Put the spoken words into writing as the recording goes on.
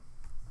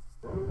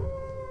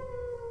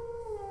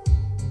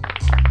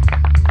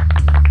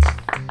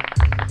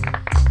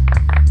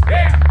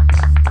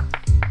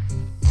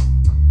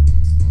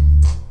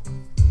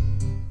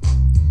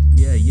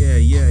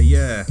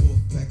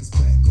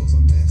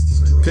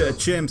Pit of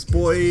Chimps,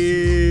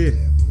 boy.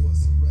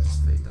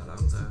 Just fade that out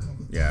there.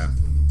 Yeah.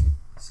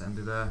 Send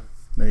it there.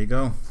 There you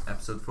go.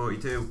 Episode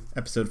 42.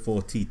 Episode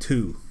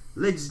 42.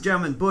 Ladies and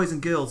gentlemen, boys and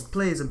girls,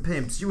 players and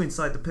pimps, you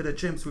inside the Pit of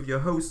Chimps with your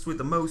host with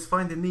the most,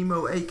 Finding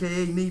Nemo,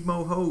 aka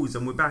Nemo Hose,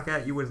 and we're back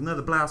at you with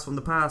another blast from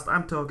the past.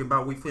 I'm talking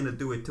about we finna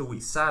do it till we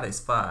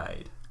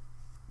satisfied.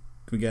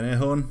 Can we get an air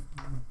horn?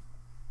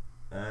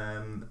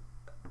 And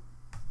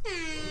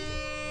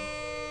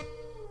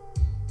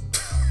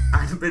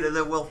a bit of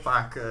the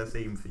Wolfpack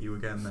theme for you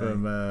again there,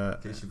 From in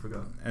case you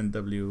forgot.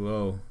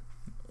 NWO.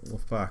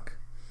 Wolfpack.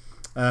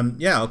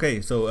 Yeah, okay,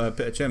 so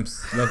Pit of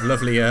Chimps.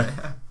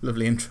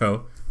 Lovely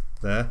intro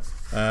there.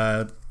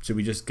 Should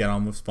we just get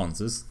on with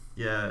sponsors?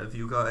 Yeah, have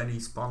you got any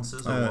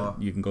sponsors or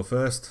what? You can go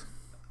first.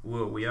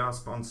 Well, we are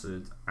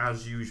sponsored,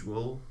 as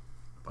usual,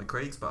 by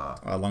Craig's Bar.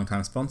 Our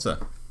long-time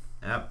sponsor.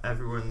 Yep,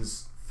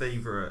 everyone's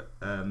favourite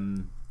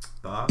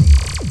bar.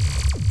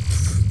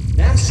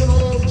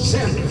 National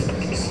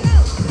champions.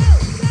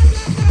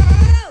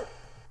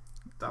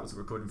 That was a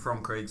recording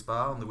from Craig's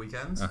Bar on the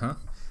weekend. Uh-huh.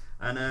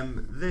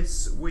 And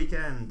this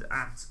weekend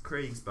at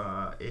Craig's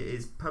Bar, it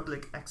is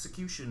Public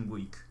Execution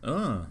Week.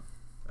 Oh,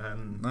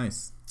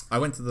 nice. I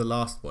went to the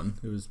last one.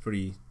 It was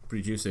pretty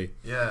juicy.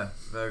 Yeah,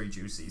 very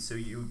juicy. So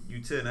you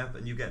turn up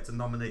and you get to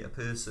nominate a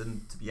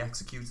person to be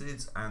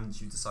executed, and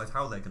you decide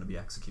how they're going to be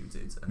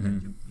executed, and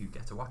then you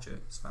get to watch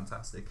it. It's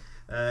fantastic.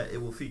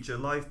 It will feature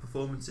live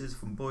performances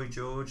from Boy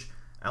George,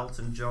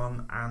 Elton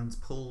John, and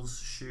Paul's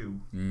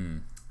Shoe.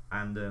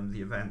 And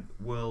the event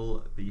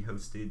will be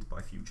hosted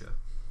by Future.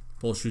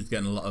 Paul Shoe's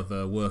getting a lot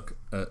of work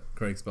at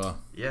Craig's Bar.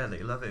 Yeah,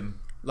 they love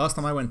him. Last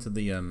time I went to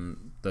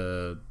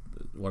the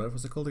whatever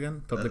was it called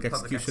again? Public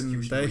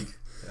Execution Day. Week.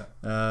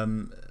 Yeah.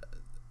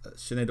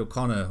 Sinead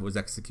O'Connor was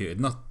executed.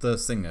 Not the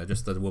singer,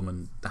 just the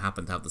woman that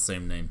happened to have the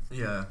same name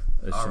Yeah.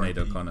 as Sinead R.I.P.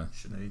 O'Connor.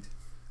 Sinead.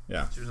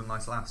 Yeah. She was a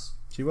nice lass.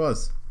 She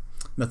was.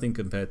 Nothing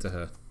compared to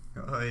her.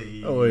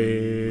 Oi.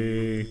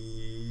 Oi.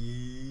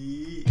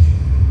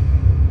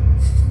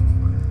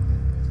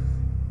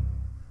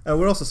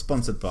 We're also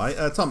sponsored by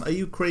Tom. Are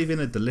you craving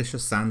a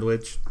delicious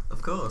sandwich?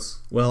 Of course.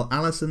 Well,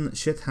 Alison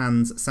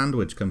Shithands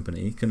Sandwich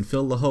Company can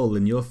fill the hole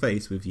in your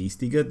face with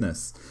yeasty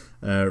goodness.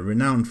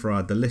 Renowned for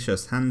our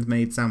delicious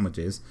handmade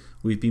sandwiches,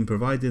 we've been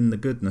providing the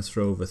goodness for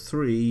over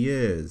 3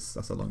 years.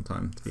 That's a long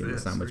time to be in the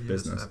sandwich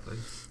business.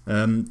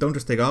 Don't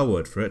just take our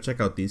word for it. Check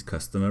out these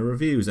customer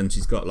reviews. And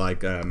she's got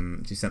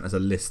she sent us a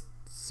list,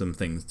 some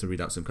things to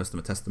read out, some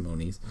customer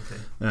testimonies.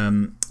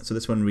 Okay. So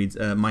this one reads,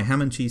 my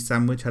ham and cheese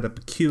sandwich had a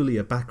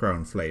peculiar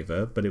background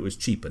flavour, but it was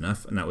cheap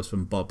enough, and that was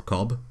from Bob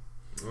Cobb.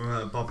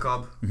 Bob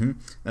Cobb.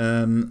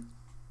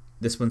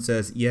 This one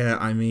says,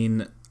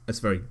 it's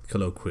very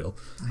colloquial.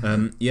 I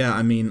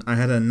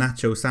had a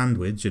nacho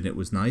sandwich and it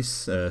was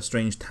nice.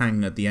 Strange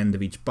tang at the end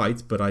of each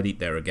bite, but I'd eat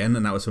there again,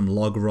 and that was from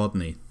Log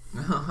Rodney.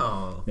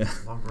 Oh, yeah.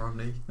 Log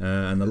Rodney.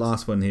 And the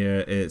last one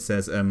here, it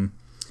says,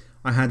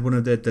 I had one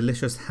of their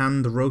delicious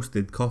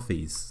hand-roasted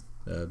coffees.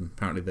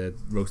 Apparently they're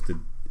roasted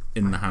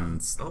in the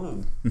hands.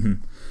 Oh.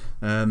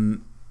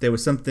 There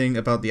was something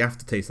about the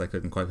aftertaste I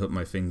couldn't quite put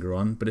my finger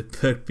on, but it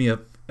perked me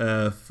up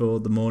for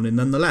the morning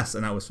nonetheless,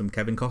 and that was from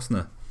Kevin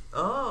Costner.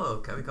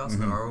 Oh, Kevin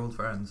Costner, our old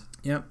friend.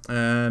 Yeah.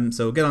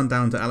 So get on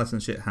down to Alison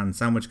Shithand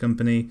Sandwich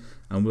Company,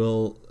 and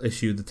we'll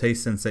issue the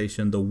taste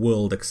sensation the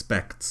world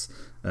expects.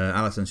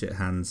 Alison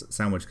Shithand's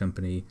Sandwich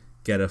Company,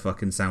 get a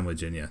fucking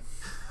sandwich in you.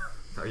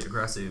 Very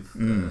aggressive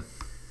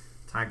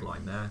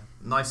tagline there.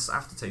 Nice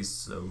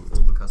aftertaste, so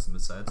all the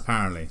customers said.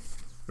 Apparently.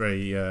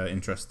 Very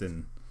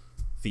interesting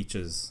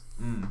features.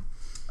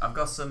 I've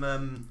got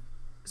some,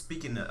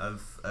 speaking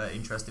of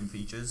interesting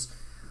features,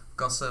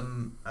 got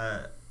some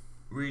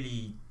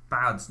really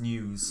bad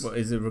news. What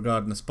is it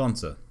regarding a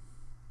sponsor?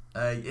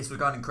 It's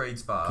regarding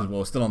Craig's Bar. Because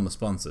we're still on the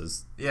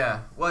sponsors. Yeah,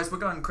 well, it's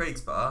regarding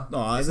Craig's Bar.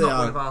 No, it's not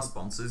one of our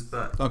sponsors,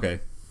 but...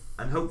 Okay.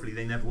 And hopefully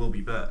they never will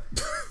be, but...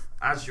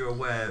 As you're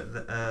aware,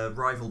 the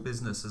rival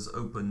business has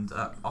opened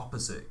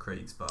opposite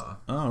Craig's Bar.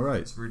 Oh, right.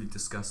 It's really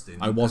disgusting.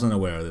 I wasn't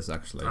aware of this,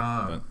 actually.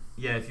 But...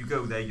 Yeah, if you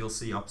go there, you'll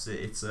see opposite.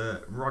 It's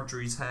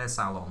Rodri's Hair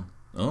Salon.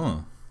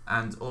 Oh.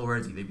 And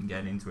already they've been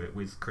getting into it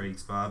with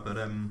Craig's Bar, but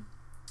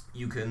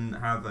you can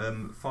have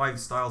 5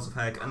 styles of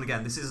hair. And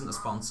again, this isn't a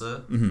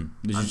sponsor.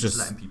 This is just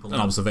letting people an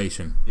know.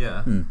 Observation.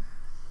 Yeah.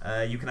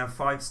 You can have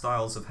 5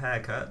 styles of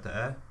haircut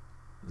there.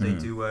 They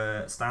do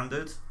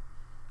standard,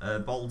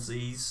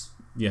 baldsies,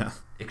 yeah,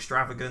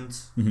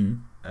 extravagant, the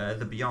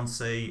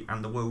Beyonce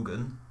and the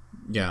Wogan.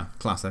 Yeah,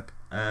 classic.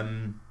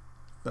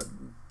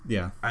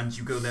 Yeah. And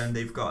you go there and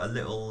they've got a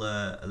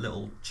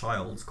little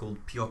child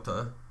called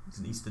Piotr. He's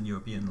an Eastern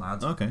European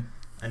lad. Okay.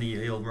 And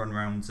he'll run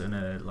around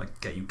and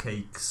get you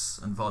cakes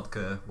and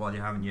vodka while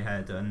you're having your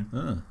hair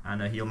done.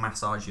 And he'll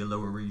massage your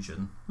lower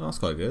region. Oh, that's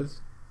quite good.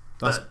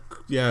 That's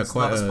it's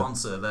quite not a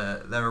sponsor.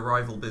 They're a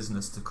rival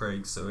business to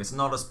Craig, so it's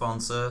not a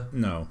sponsor.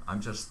 No. I'm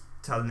just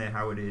telling you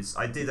how it is.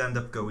 I did end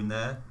up going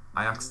there.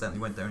 I accidentally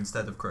went there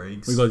instead of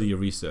Craig's. We got to do your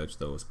research,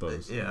 though, I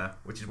suppose. Yeah,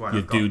 which is why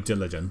your due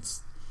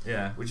diligence.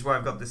 Yeah, which is why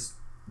I've got this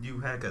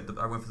new haircut.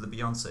 I went for the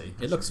Beyonce.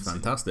 It looks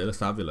fantastic. It looks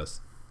fabulous.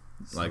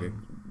 So, like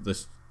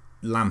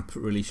lamp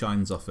really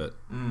shines off it.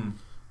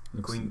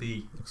 Queen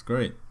Bee. Looks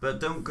great. But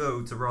don't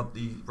go to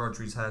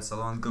Rodri's hair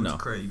salon. Go No. to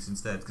Craig's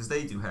instead, because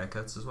they do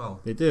haircuts as well.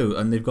 They do,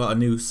 and they've got a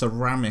new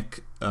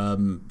ceramic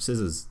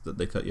scissors that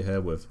they cut your hair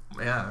with,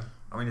 Yeah,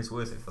 I mean it's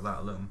worth it for that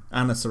alone.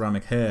 and a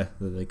ceramic hair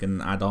that they can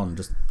add on.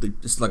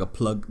 Just like a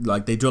plug,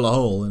 like they drill a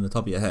hole in the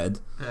top of your head,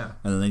 Yeah,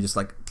 and then they just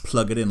like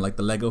plug it in like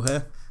the Lego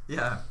hair.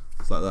 yeah.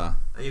 It's like that.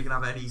 And you can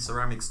have any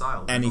ceramic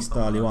style. Any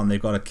style you want. They've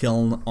got a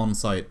kiln on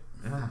site.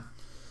 Yeah.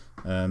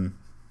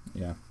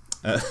 Yeah.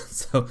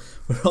 So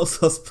we're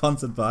also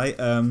sponsored by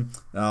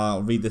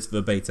I'll read this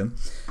verbatim.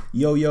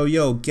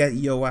 Yo, get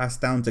your ass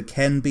down to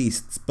Ken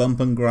Beast's Bump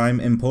and Grime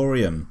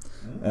Emporium,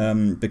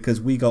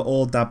 because we got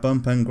all that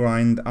bump and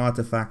grind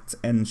artifacts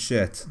and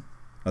shit.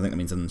 I think that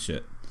means and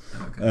shit.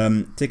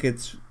 Okay.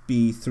 Tickets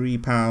be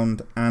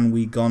 £3 and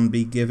we gon'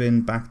 be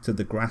giving back to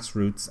the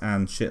grassroots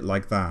and shit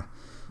like that.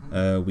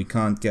 We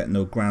can't get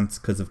no grants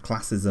because of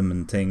classism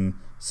and thing,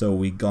 so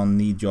we gon'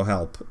 need your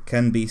help.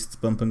 Ken Beast's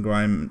Bump and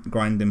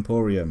Grind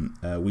Emporium.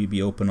 We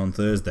be open on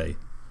Thursday.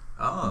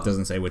 Oh. It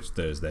doesn't say which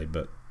Thursday,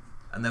 but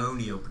And they're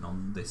only open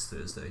on this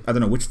Thursday. I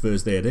don't know which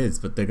Thursday it is,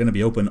 but they're going to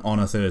be open on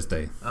a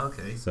Thursday.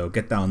 Okay. So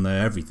get down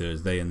there every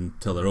Thursday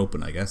until they're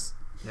open, I guess.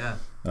 Yeah.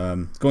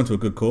 Going to a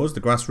good cause,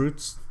 the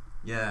grassroots.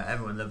 Yeah,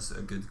 everyone loves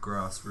a good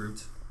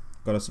grassroots.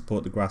 Got to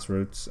support the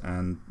grassroots,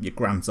 and your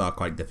grants are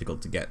quite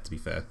difficult to get, to be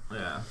fair.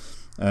 Yeah.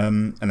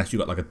 Unless you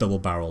got like a double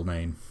barrel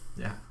name,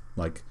 Yeah.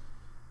 like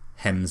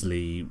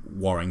Hemsley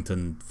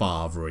Warrington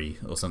Favre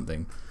or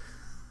something.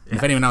 Yeah.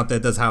 If anyone out there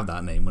does have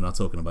that name, we're not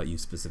talking about you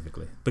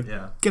specifically, but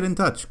Yeah. get in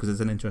touch because it's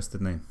an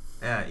interesting name.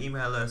 Yeah,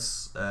 email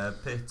us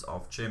pit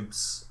of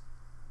chimps,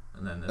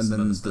 and then there's And some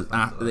then other stuff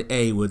after the that.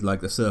 A with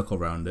like the circle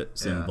around it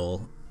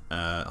symbol.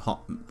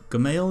 Hot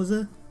Gmail, is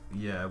it?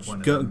 Yeah, one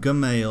of them.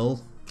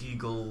 Gmail,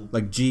 Geagle.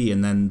 like G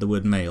and then the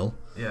word mail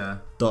Yeah,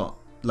 dot,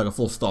 like a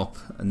full stop,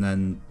 and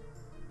then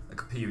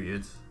like a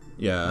period.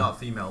 yeah, Not a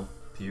female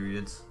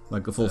period.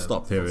 like a full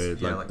stop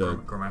period, Yeah, like the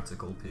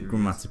grammatical period.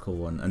 grammatical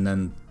one, and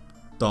then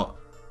dot.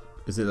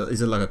 Is it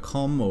like a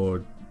com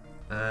or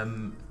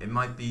It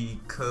might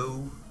be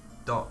co.com.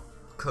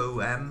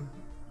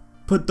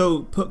 put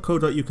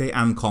co.uk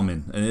and com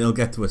in, and it'll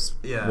get to us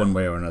Yeah. one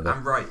way or another.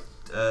 And right,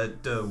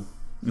 dough.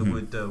 The Mhm.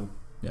 word dough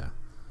Yeah,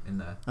 in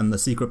there. and the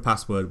secret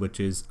password, which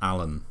is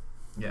Alan.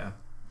 Yeah.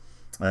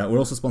 We're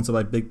also sponsored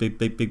by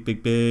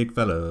Big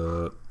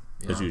Fellow,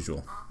 as Yeah.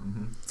 usual.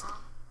 Mm-hmm.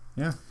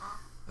 Yeah,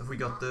 Have we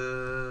got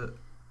the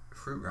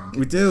fruit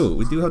rankings?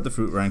 we do have the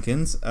fruit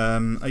rankings.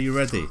 Are you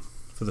ready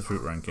for the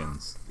fruit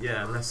rankings?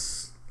 Yeah,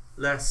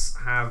 let's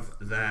have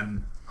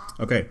them.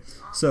 Okay,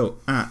 so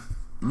at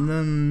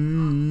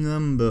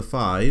number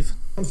 5,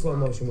 I'm slow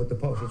motion with the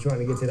potion trying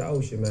to get to the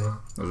ocean, man.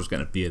 I was just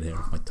getting a beard here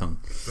off my tongue.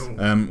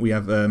 Oh. We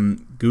have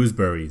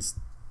gooseberries.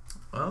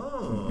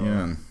 Oh.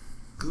 Yeah,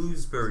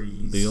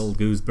 Gooseberries. the old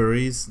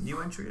gooseberries.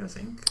 New entry, I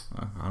think.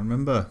 I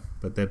remember,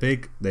 but they're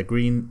big, they're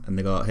green, and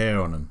they got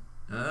hair on them.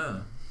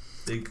 Ah.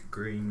 Big,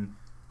 green,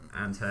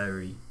 and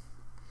hairy.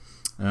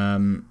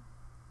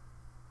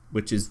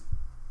 Which is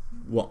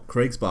what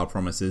Craig's Bar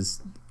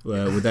promises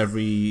with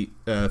every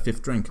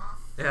 5th drink.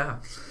 Yeah.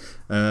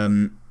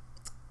 And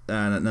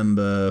at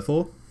number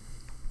 4,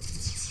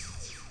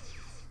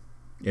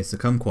 it's a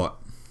kumquat.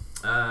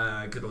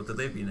 Good old.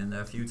 They've been in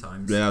there a few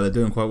times. Yeah, they're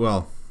doing quite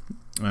well.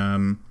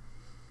 The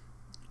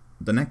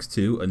next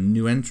 2 are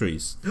new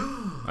entries,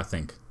 I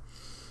think.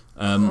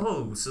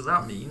 So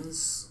that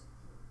means.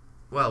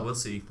 Well, we'll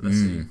see. Let's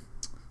see.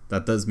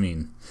 That does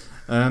mean.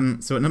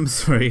 So at number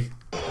 3,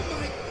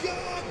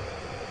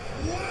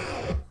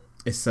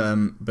 it's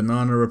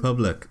Banana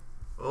Republic.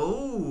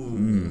 Oh.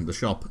 The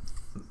shop.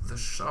 The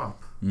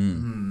shop.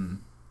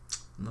 I'm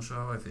not sure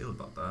how I feel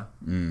about that.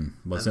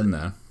 What's And in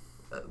there?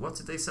 What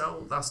did they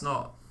sell? That's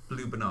not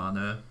blue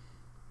banana.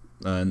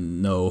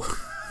 No.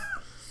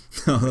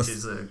 No, Which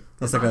is a.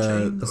 that's is like that a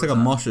chain, that's or like a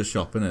is mosher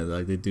shop, isn't it?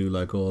 Like they do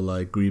like all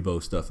like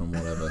Grebo stuff and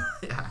whatever.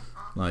 that- Yeah.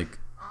 Like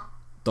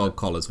dog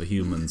collars for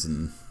humans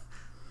and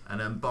And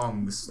then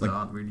bongs Like- that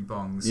aren't really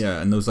bongs.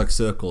 yeah, and those like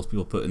circles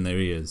people put in their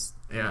ears.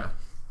 Yeah.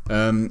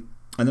 And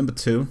number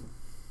 2,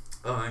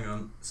 Oh, hang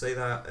on. Say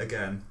that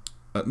again.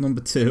 at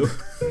number 2,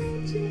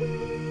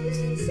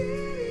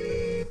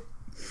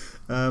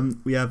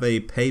 we have a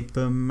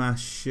paper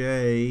mache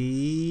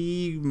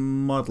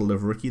model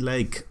of Ricky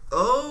Lake.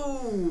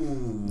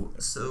 Oh,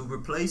 so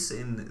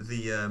replacing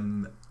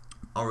the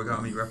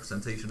origami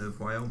representation of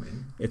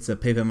Wyoming. It's a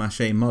paper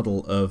mache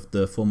model of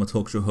the former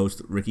talk show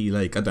host Ricky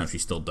Lake. I don't know if she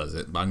still does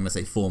it, but I'm going to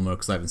say former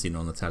because I haven't seen her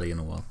on the telly in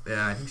a while.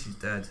 Yeah, I think she's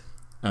dead.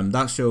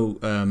 That show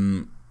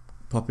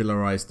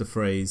popularised the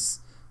phrase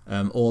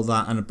all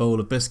that and a bowl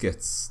of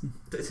biscuits,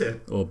 Did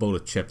it? or a bowl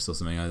of chips or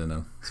something, I don't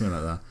know, something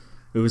like that.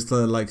 It was to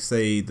like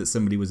say that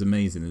somebody was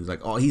amazing. It was like,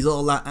 oh, he's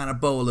all that and a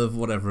bowl of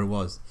whatever it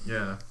was.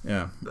 Yeah.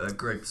 Yeah.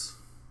 Grapes.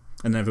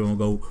 And everyone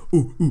will go,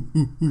 ooh, ooh,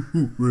 ooh, ooh,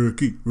 ooh,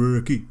 Ricky,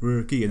 Ricky,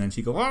 Ricky, and then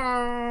she'd go,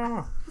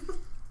 ah.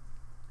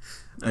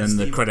 And then Steve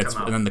the would credits,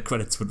 come out. and then the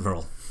credits would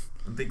roll.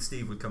 And Big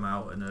Steve would come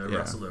out and Yeah.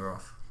 wrestle her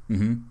off.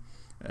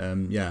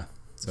 Yeah.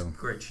 So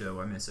Great show.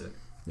 I miss it.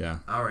 Yeah.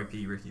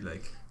 R.I.P. Ricky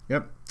Lake.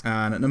 Yep.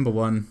 And at number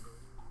 1,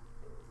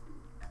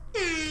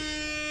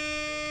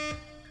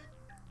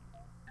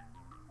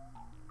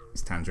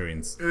 it's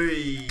Tangerines.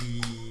 Hey.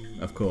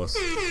 Of course.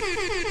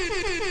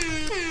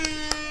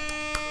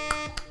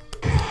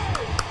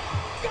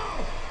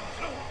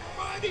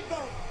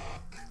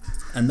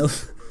 And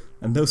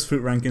those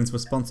fruit rankings were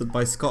sponsored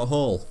by Scott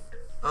Hall.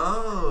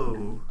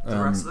 Oh, the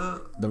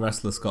wrestler. The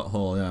wrestler Scott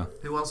Hall, yeah.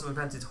 Who also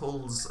invented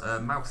Hall's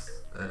mouth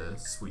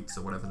sweets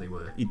or whatever they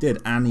were. He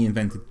did, and he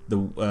invented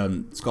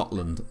the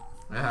Scotland,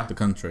 Yeah. the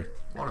country.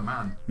 What a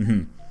man.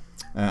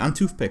 And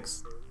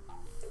toothpicks.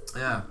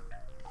 Yeah.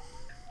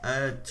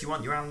 Do you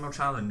want your animal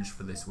challenge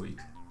for this week?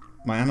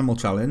 My animal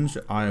challenge,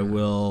 I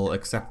will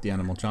accept the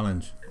animal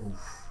challenge.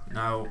 Oof.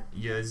 Now,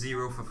 you're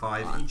 0 for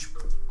 5 each.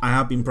 I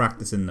have been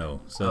practicing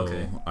though, so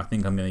Okay. I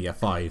think I'm going to get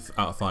 5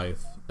 out of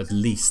 5 at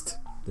least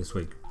this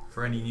week.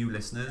 For any new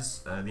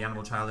listeners, the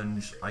animal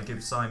challenge, I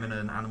give Simon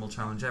an animal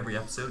challenge every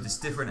episode. It's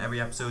different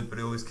every episode, but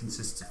it always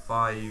consists of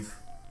 5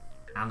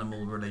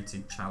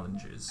 animal-related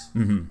challenges.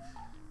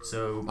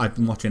 So, I've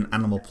been watching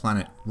Animal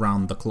Planet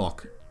round the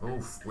clock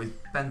with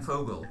Ben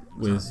Fogel.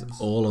 with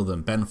all of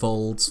them. Ben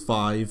Folds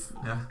 5.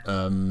 Yeah.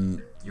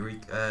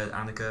 Eureka,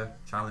 Annika,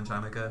 Challenge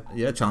Annika.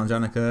 Yeah, Challenge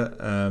Annika,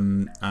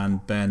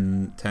 and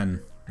Ben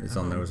 10 is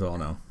on there as well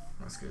now.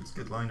 That's good. It's a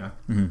good lineup.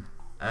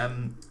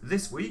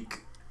 This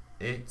week,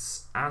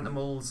 it's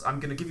animals. I'm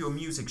going to give you a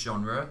music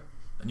genre,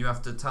 and you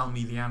have to tell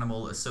me the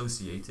animal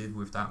associated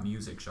with that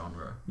music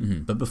genre.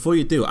 But before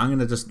you do, I'm going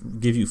to just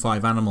give you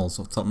 5 animals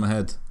off the top of my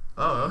head.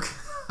 Oh,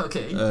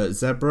 okay. Okay.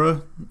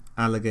 Zebra,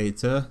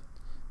 alligator,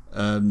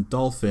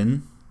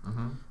 dolphin,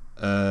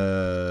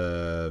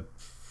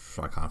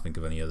 I can't think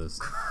of any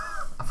others.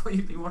 I thought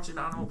you'd be watching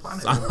Animal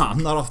Planet.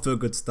 I'm not off to a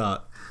good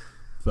start,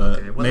 but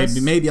Okay, well,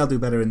 maybe I'll do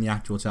better in the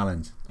actual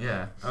challenge.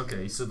 Yeah,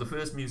 okay, so the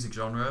first music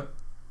genre,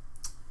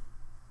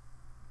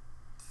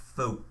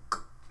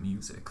 folk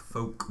music,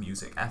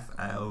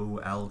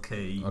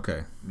 F-O-L-K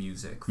Okay.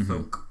 music,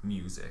 folk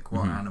music.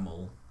 What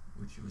animal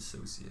would you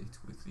associate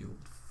with the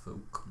old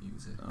folk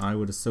music? I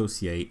would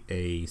associate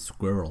a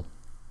squirrel.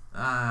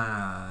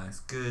 Ah, it's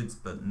good,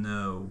 but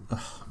no.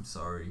 I'm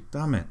sorry.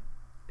 Damn it.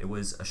 It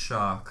was a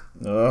shark.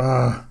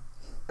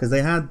 Because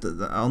they had,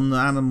 on the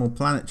Animal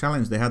Planet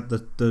challenge, they had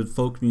the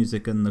folk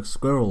music and the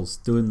squirrels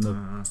doing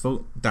the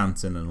folk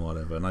dancing and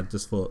whatever, and I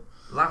just thought...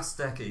 Last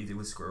decade it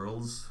was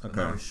squirrels, and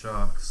Okay. now it's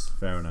sharks.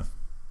 Fair enough.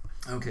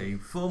 Okay,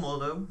 4 more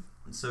though.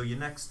 So your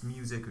next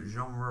music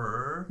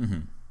genre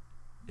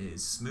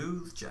is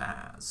smooth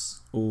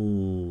jazz.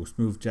 Ooh,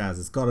 smooth jazz.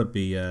 It's got to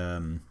be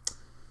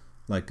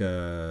like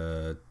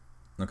a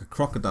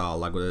crocodile,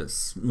 like with a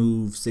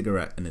smooth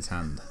cigarette in his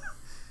hand.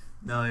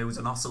 No, it was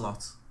an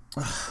ocelot.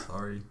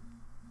 Sorry.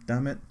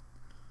 Damn it.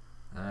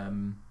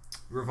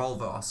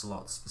 Revolver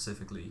Ocelot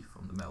specifically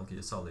from the Metal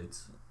Gear Solid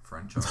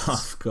franchise.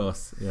 Of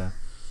course, yeah.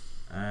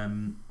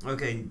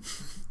 Okay,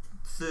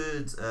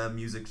 third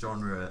music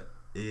genre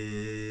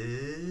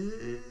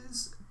is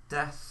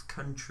death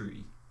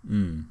country.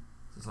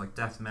 It's like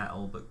death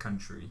metal but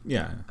country.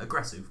 Yeah.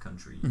 Aggressive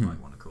country, you might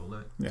want to call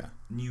it. Yeah.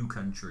 New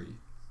country.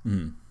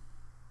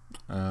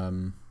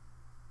 I'm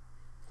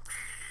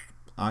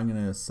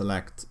gonna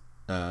select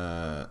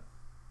a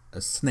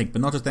snake,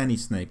 but not just any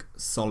snake.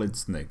 Solid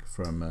Snake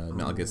from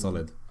Metal Gear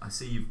Solid. I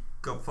see you've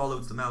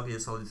followed the Metal Gear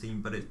Solid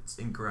theme, but it's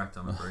incorrect,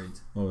 I'm afraid.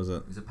 What was it?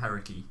 It was a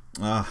parakeet.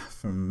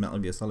 From Metal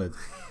Gear Solid.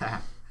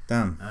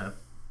 Damn.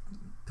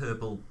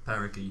 Purple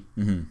parakeet.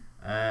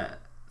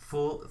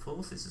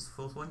 Fourth, is this the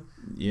fourth one?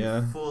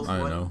 Yeah. Fourth I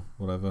don't one. know.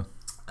 Whatever.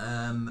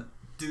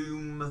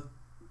 Doom.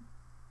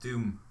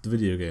 The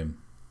video game.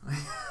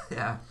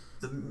 Yeah,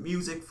 the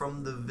music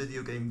from the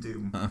video game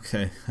Doom.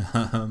 Okay.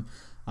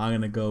 I'm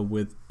gonna go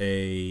with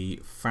a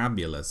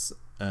fabulous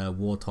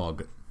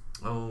warthog.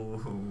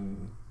 Oh,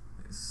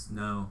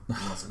 no, it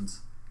wasn't.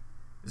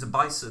 It was a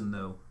bison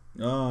though.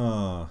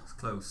 Oh. It's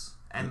close.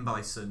 M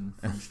Bison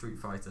from Street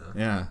Fighter.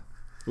 Yeah.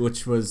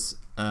 Which was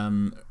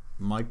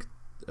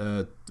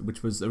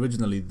which was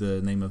originally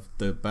the name of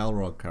the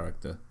Balrog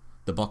character,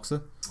 the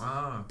boxer.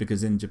 Ah.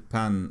 Because in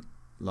Japan,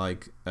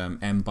 like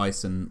M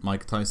Bison,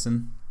 Mike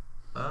Tyson.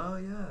 Oh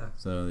yeah.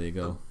 So there you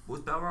go.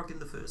 Was Balrog in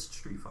the first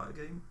Street Fighter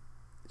game?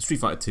 Street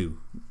Fighter 2.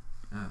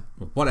 Yeah.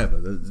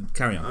 Whatever.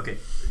 Carry on. Okay.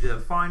 The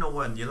final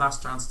one. Your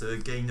last chance to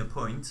gain a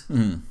point.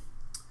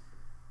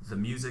 The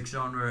music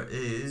genre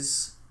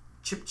is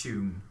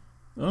chiptune.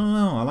 Oh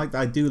no,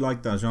 I do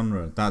like that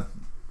genre. That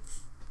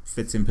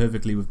fits in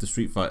perfectly with the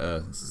Street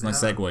Fighter. It's a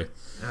nice segue.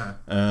 Yeah.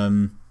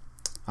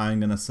 I'm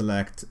gonna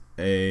select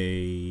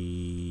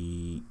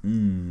a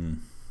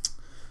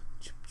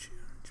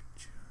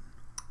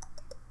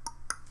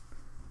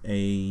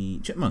a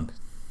chipmunk.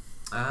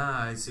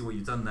 Ah, I see what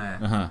you've done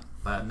there.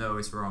 But no,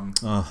 it's wrong.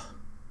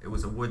 It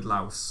was a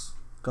woodlouse.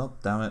 God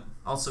damn it.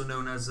 Also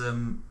known as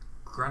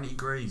Granny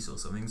Greys or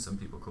something, some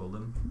people call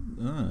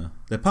them.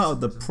 They're part of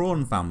the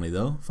prawn family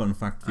though. Fun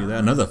fact for you there.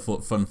 Another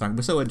fun fact.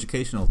 We're so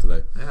educational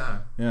today. Yeah.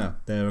 Yeah,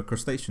 they're a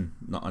crustacean,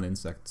 not an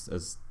insect,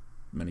 as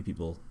many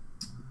people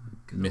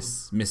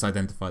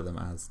misidentify them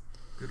as.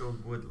 Good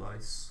old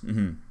Woodlice.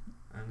 Mm-hmm.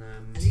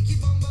 And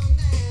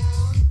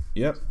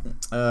Yep.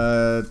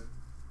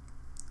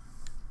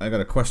 I got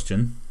a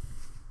question.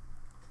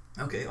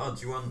 okay. Oh,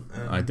 do you want?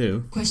 I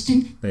do.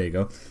 Question. There you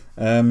go.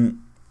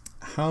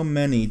 How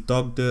many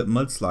dog dirt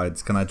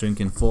mudslides can I drink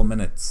in 4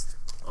 minutes?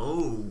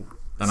 Oh.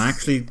 And I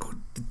actually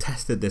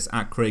tested this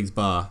at Craig's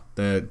Bar.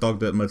 The dog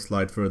dirt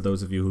mudslide, for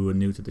those of you who are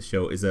new to the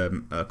show, is a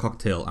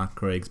cocktail at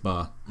Craig's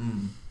Bar.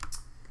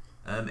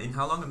 In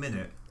how long a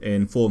minute?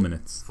 In 4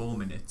 minutes. 4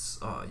 minutes.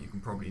 Oh, you can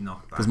probably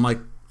knock back. Because my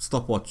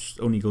stopwatch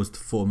only goes to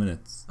 4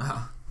 minutes.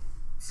 Ah,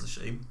 it's a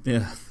shame.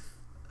 Yeah.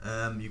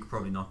 You could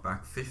probably knock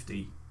back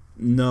 50.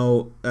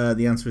 No,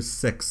 the answer is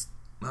 6.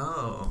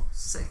 Oh,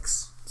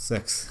 6.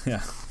 6,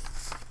 yeah.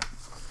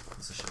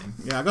 That's a shame.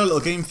 Yeah, I got a little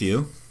game for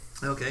you.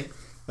 Okay.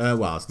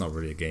 Well, it's not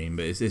really a game,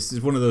 but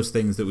it's one of those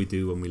things that we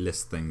do when we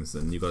list things,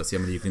 and you've got to see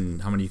how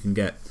many you can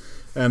get.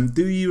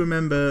 Do you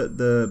remember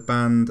the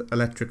band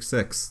Electric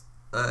Six?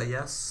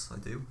 Yes, I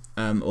do.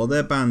 Well,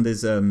 their band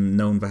is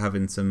known for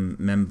having some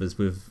members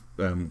with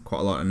quite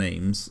a lot of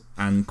names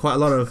and quite a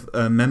lot of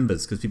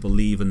members, because people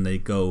leave and they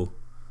go.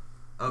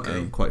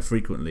 Okay. Quite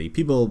frequently.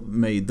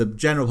 The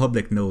general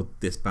public know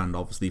this band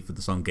obviously for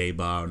the song Gay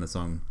Bar and the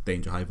song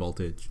Danger High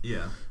Voltage.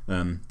 Yeah.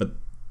 But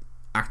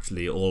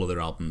actually all of their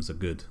albums are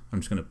good.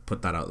 I'm just going to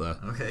put that out there.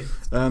 Okay.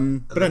 But Are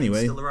they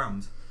anyway. still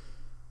around?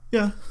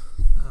 Yeah.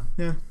 Ah.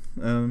 Yeah.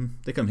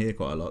 They come here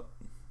quite a lot.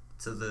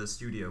 To the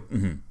studio.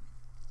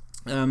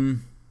 Mm-hmm.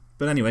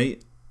 But anyway,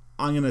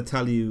 I'm going to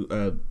tell you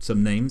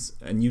some names,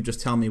 and you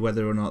just tell me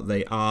whether or not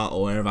they are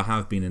or ever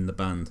have been in the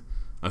band.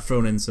 I've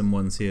thrown in some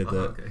ones here that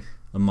Okay.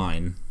 are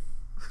mine.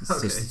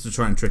 Okay. Just to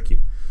try and trick you.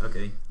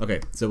 Okay. Okay,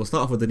 so we'll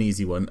start off with an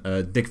easy one.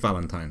 Dick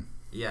Valentine.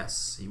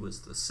 Yes, he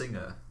was the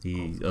singer.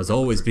 He has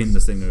always been the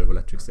singer of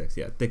Electric Six.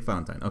 Yeah, Dick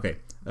Valentine. Okay,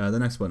 the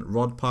next one,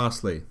 Rod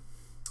Parsley.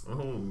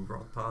 Oh,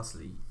 Rod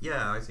Parsley.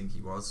 Yeah, I think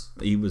he was.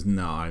 He was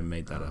I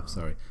made that up.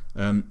 Sorry.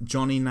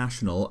 Johnny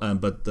National,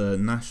 but the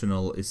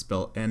National is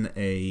spelled $NA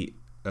 $H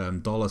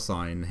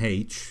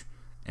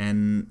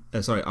N.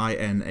 Sorry,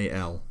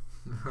 INAL.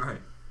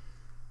 Right.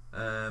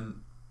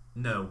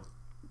 No.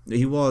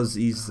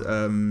 He's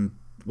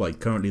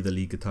currently the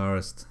lead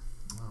guitarist.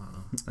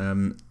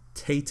 Oh.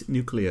 Tate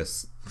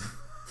Nucleus.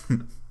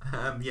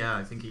 Yeah,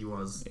 I think he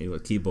was. He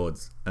was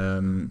keyboards.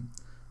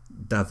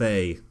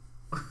 Dave.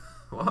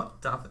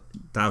 What?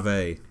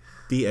 Dave.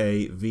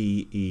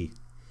 DAVE.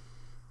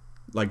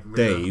 Like With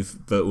Dave,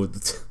 but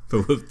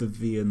with the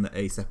V and the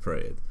A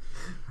separated.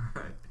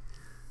 Right.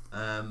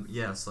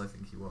 Yes, I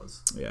think he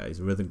was. Yeah, he's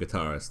a rhythm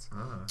guitarist.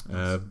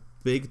 Ah.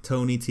 Big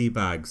Tony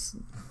Teabags.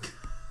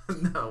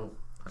 No,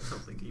 I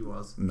don't think he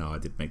was. No, I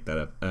did make that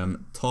up.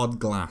 Todd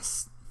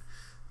Glass.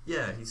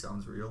 Yeah, he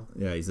sounds real.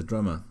 Yeah, he's a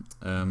drummer.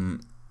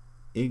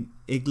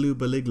 Igloo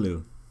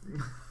Baliglu.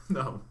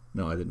 No.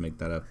 No, I did make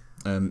that up.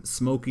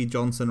 Smokey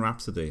Johnson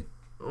Rhapsody.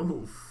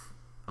 Oof.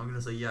 I'm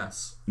gonna say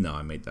yes. No,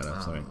 I made that up.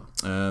 Oh. Sorry.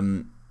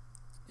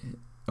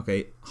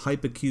 Okay,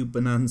 Hypercube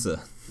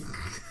Bonanza.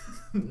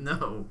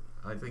 No,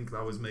 I think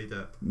that was made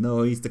up.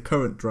 No, he's the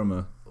current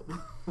drummer.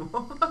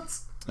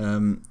 What?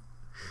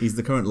 He's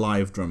the current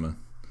live drummer.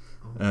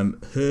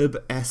 Herb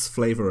S.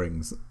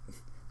 Flavorings.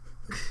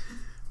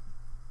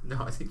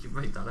 No, I think you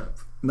made that up.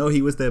 No,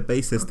 he was their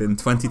bassist in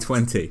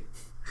 2020.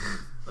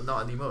 But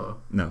not anymore.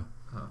 No.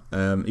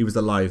 Oh. He was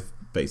the live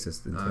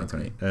bassist in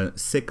 2020. Okay.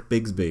 Sick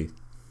Bigsby.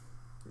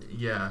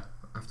 Yeah,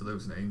 after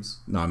those names.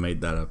 No, I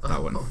made that up,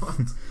 that one.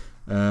 What?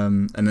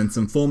 And then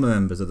some former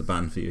members of the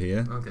band for you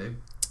here. Okay.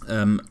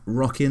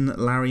 Rockin'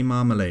 Larry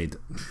Marmalade.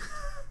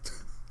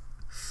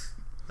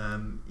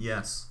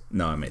 Yes.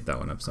 No, I made that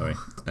one up, sorry.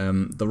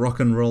 The Rock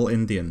and Roll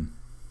Indian.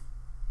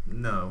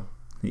 No.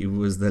 He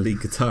was the lead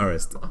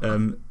guitarist.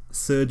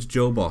 Serge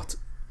Jobot.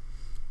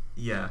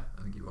 Yeah,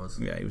 I think he was.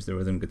 Yeah, he was the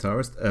rhythm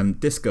guitarist.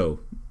 Disco.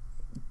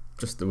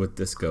 Just the word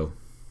disco.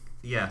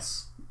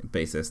 Yes.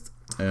 Bassist.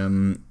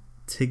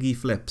 Tiggy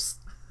Flips.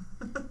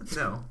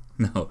 No.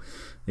 No,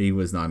 he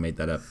was not. I made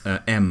that up.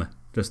 M.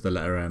 Just the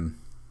letter M.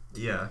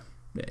 Yeah.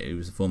 Yeah, he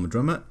was a former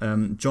drummer.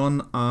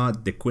 John R.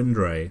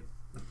 DeQuindre.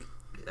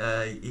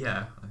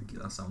 Yeah, I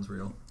think that sounds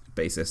real.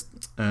 Bassist.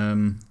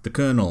 The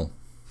Colonel.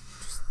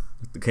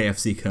 The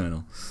KFC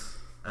Colonel.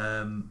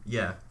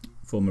 Yeah.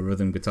 Former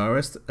rhythm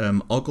guitarist.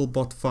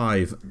 Ogglebot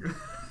 5.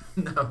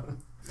 No.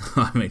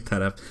 I made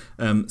that up.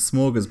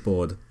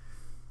 Smorgasbord.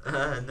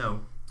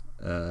 No.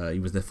 He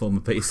was their former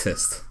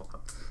bassist.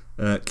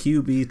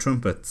 QB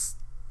Trumpets.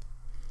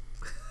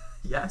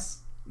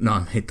 Yes. No,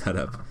 I made that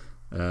up.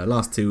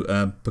 Last two.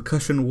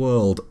 Percussion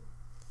World.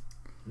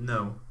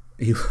 No.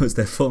 He was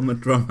their former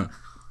drummer.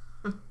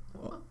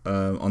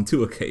 On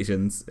 2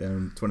 occasions,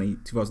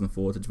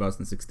 2004 to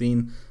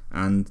 2016,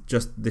 and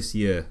just this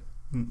year.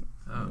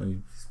 Oh,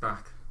 he's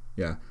back.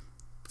 Yeah.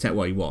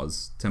 Well, he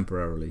was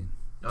temporarily.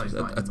 Oh, he's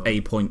not At anymore.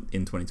 a point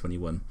in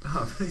 2021.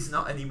 Oh, but he's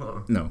not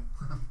anymore. No.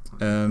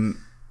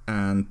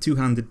 And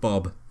Two-Handed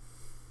Bob.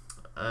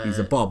 He's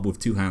a Bob with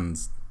 2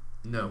 hands.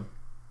 No.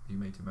 You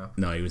made him up.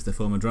 No, he was the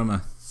former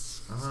drummer.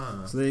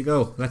 Ah. So there you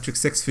go. Electric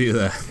Six for you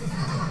there.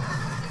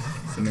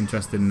 Some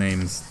interesting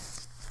names.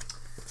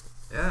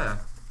 Yeah.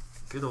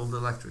 Good old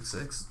Electric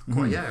Six.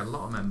 Quite, yeah, a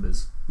lot of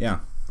members. Yeah.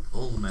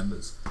 All the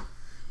members.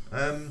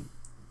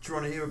 Do you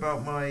want to hear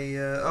about my...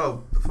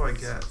 before I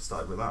get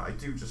started with that, I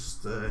do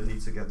just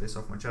need to get this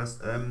off my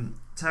chest.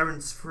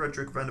 Terence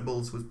Frederick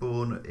Venables was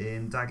born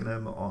in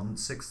Dagenham on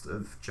 6th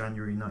of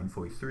January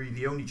 1943,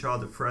 the only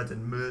child of Fred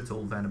and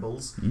Myrtle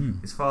Venables.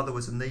 His father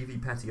was a Navy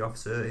petty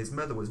officer. His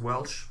mother was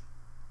Welsh.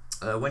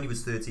 When he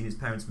was 13, his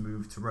parents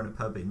moved to run a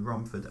pub in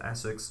Romford,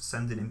 Essex,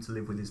 sending him to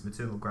live with his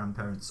maternal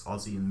grandparents,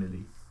 Ozzie and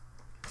Millie.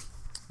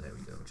 There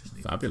we go. Just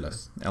need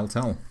Fabulous.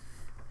 Tell.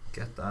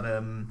 Get that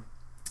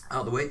out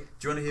of the way. Do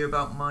you want to hear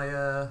about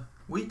my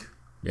week?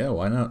 Yeah,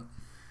 why not?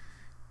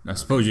 I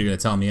suppose you're going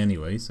to tell me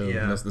anyway, so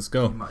let's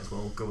go. You might as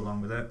well go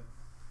along with it.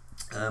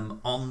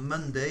 On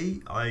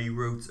Monday, I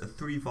wrote a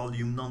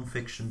 3-volume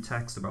non-fiction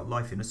text about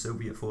life in a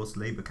Soviet forced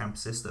labour camp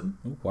system.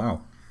 Oh,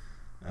 wow.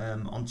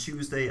 On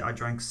Tuesday, I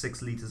drank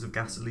 6 litres of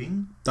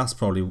gasoline. That's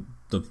probably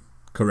the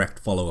correct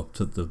follow-up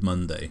to the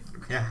Monday.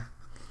 Yeah.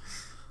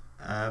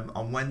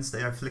 On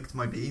Wednesday, I flicked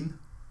my bean.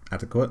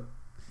 Adequate.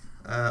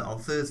 On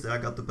Thursday, I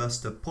got the bus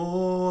to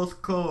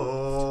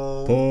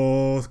Porthcawl.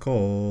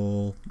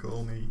 Porthcawl.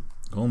 Call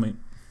me.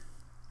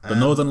 The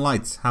Northern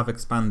Lights have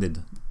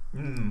expanded.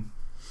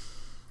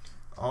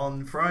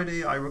 On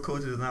Friday, I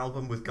recorded an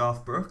album with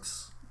Garth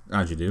Brooks.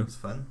 As you do. It was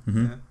fun.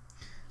 Mm-hmm.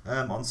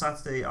 Yeah. On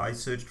Saturday, I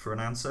searched for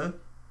an answer.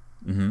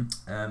 Mm-hmm.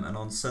 And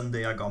on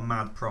Sunday, I got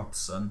mad props,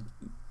 son.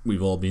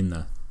 We've all been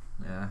there.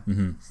 Yeah.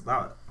 Mm-hmm.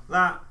 So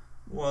that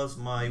was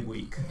my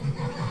week.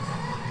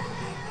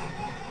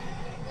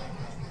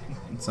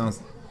 It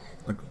sounds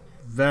like a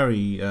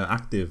very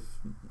active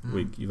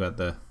week you've had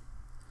there.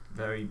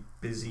 Very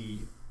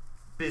busy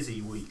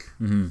week.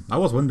 Mm-hmm. I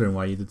was wondering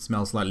why you did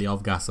smell slightly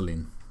of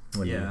gasoline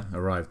when you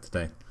arrived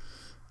today.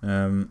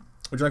 Would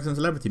you like some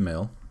celebrity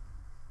mail?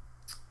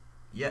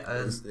 Yeah.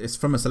 It's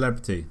from a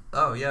celebrity.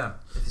 Oh, yeah.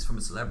 If it's from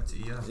a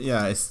celebrity, yeah.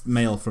 Yeah, it's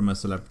mail from a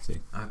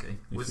celebrity. Okay.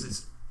 Was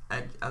this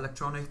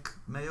electronic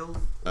mail?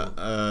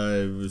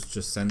 It was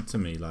just sent to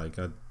me, I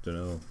don't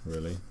know,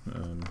 really.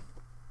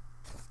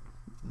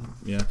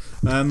 Yeah.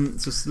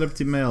 So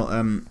celebrity mail.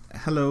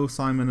 Hello,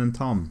 Simon and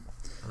Tom.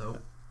 Hello.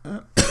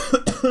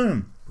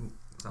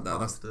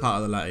 That's part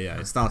of the letter, yeah.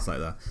 It starts like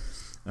that.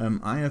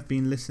 I have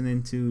been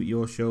listening to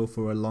your show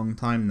for a long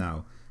time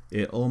now.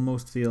 It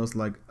almost feels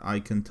like I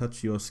can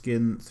touch your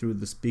skin through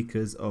the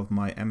speakers of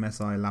my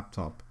MSI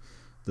laptop.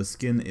 The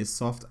skin is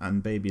soft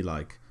and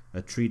baby-like,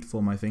 a treat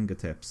for my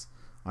fingertips.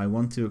 I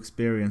want to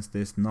experience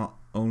this not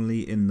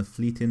only in the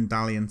fleeting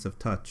dalliance of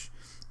touch,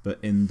 but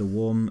in the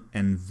warm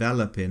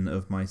enveloping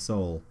of my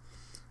soul.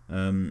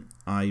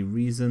 I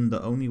reason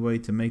the only way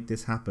to make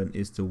this happen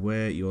is to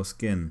wear your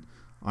skin.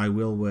 I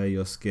will wear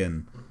your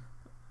skin.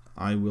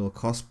 I will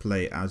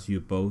cosplay as you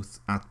both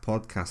at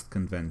podcast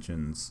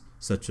conventions,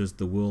 such as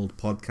the World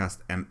Podcast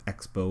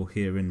Expo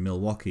here in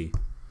Milwaukee.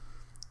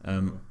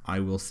 I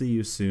will see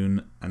you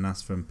soon, and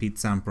that's from Pete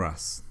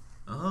Sampras.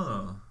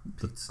 Oh,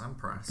 Pete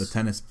Sampras. The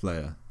tennis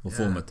player, or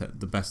former,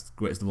 the best,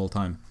 greatest of all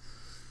time.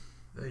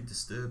 Very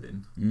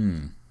disturbing.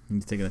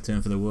 He's taking a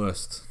turn for the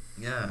worst.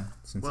 Yeah.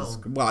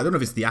 Well, I don't know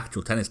if it's the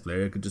actual tennis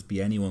player. It could just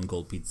be anyone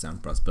called Pete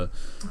Sampras, but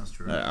that's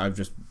true. I've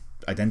just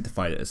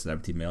identified it as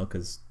celebrity mail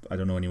because I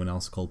don't know anyone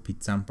else called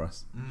Pete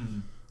Sampras.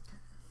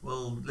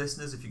 Well,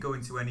 listeners, if you go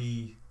into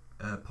any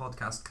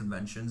podcast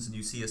conventions and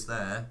you see us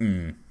there,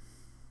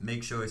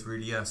 make sure it's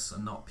really us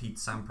and not Pete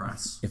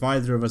Sampras. If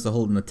either of us are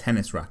holding a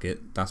tennis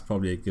racket, that's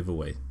probably a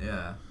giveaway.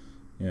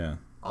 Yeah.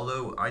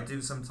 Although I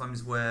do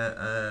sometimes wear,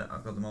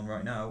 I've got them on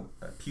right now,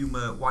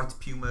 white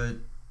Puma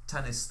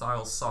tennis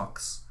style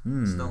socks.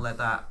 So don't let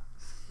that,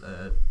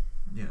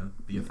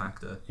 be a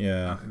factor.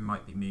 Yeah. It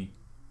might be me.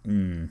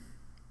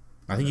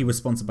 I think he was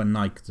sponsored by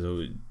Nike,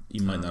 so he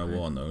might not have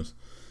worn those.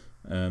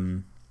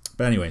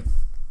 But anyway.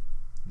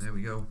 There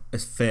we go.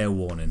 It's fair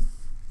warning.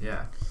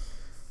 Yeah.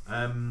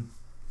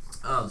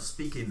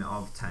 Speaking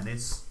of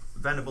tennis,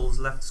 Venables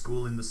left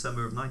school in the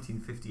summer of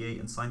 1958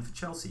 and signed for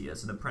Chelsea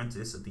as an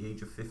apprentice at the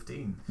age of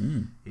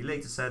 15. He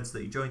later said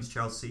that he joined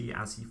Chelsea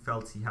as he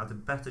felt he had a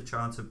better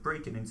chance of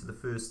breaking into the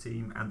first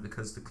team and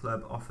because the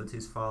club offered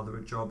his father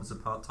a job as a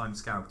part-time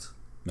scout.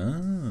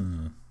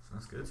 So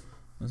that's good.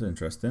 That's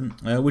interesting.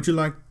 Would you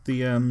like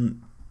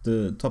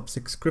the top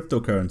 6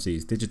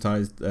 cryptocurrencies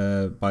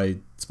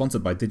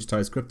sponsored by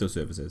Digitized Crypto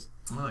Services?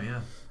 Oh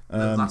yeah.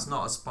 That's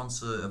not a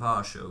sponsor of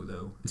our show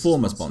though. It's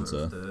former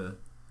sponsor.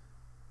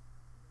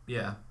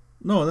 Yeah.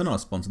 No, they're not a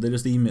sponsor. They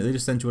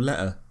just sent you a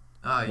letter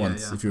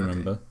once, if you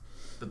remember.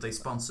 But they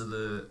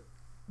sponsor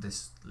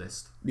this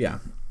list. Yeah.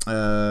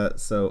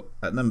 So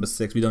at number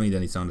 6, we don't need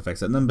any sound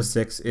effects. At number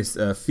 6 is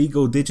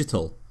Figo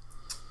Digital.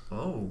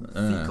 Oh,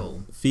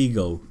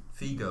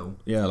 Figo.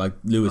 Yeah, like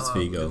Louis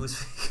Figo. Louis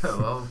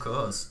Figo, of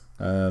course.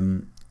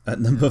 At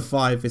number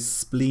 5 is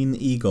Spleen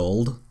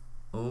E-Gold.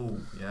 Oh,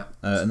 yeah.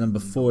 At number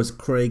 4 is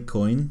Craig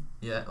Coin.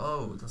 Yeah,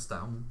 that's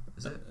down,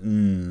 is it?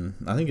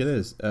 I think it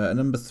is. At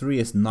number 3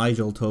 is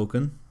Nigel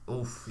Token.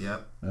 Oof, yeah.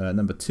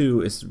 Number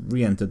 2 is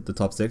re-entered the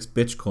top 6,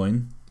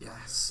 Bitcoin.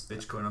 Yes,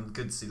 Bitcoin. I'm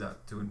good to see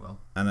that doing well.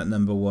 And at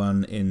number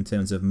 1 in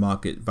terms of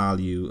market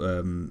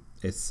value,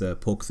 it's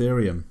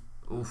Porktherium.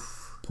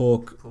 Oof.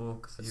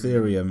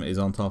 Porktherium is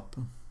on top.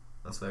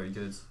 That's very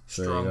good.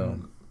 There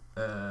you Strong.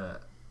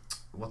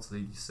 What do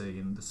they say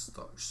in the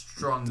stock?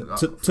 Strong.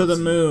 To the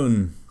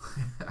moon.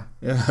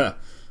 Yeah.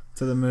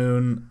 To the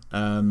moon.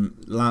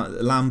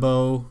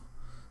 Lambo.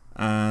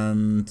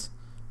 And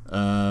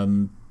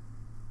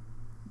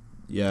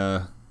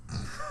yeah.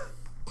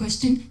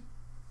 Question.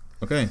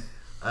 Okay.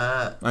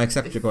 I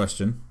accept your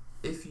question.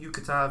 If you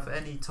could have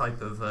any type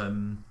of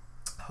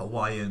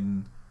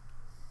Hawaiian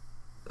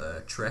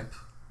trip,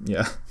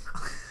 Yeah.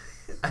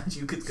 and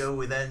you could go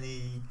with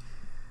any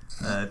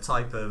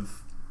type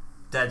of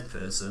dead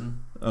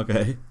person.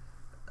 Okay.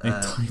 Any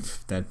type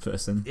of dead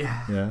person.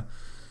 Yeah. Yeah.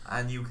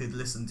 And you could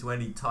listen to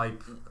any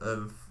type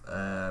of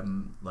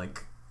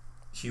like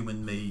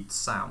human-made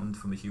sound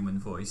from a human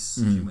voice,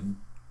 human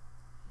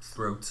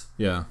throat.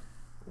 Yeah.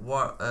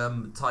 What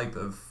type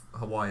of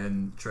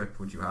Hawaiian trip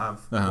would you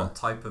have? What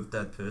type of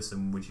dead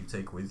person would you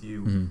take with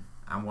you?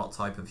 And what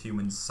type of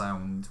human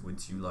sound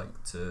would you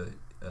like to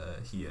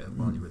hear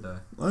while you were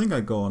there? I think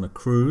I'd go on a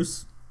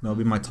cruise. That would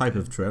be my type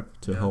of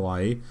trip to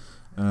Hawaii.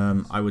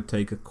 I would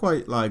take a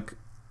quite like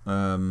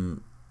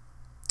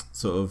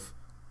sort of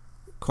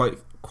quite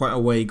a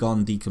way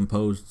gone,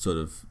 decomposed sort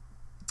of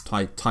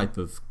type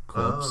of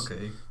corpse. Oh,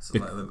 okay. So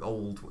like an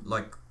old,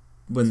 like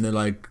when they're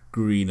like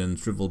green and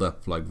shriveled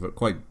up, like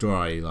quite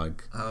dry,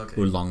 like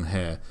with long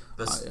hair,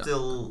 but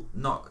still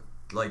not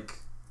like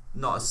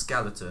not a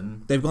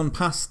skeleton. They've gone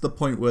past the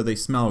point where they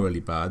smell really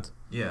bad.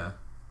 Yeah.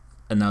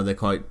 And now they're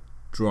quite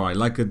dry,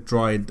 like a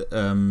dried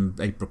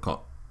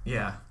apricot.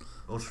 Yeah.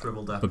 All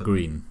shriveled up. But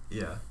green.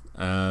 Yeah.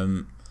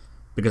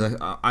 Because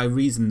I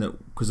reason that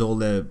because all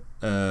their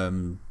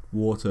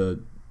water,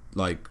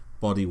 like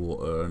body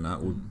water and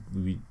that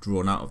would be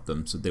drawn out of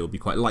them, so they would be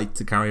quite light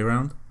to carry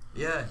around.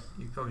 Yeah,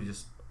 you could probably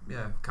just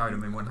carry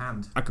them in one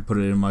hand. I could put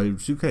it in my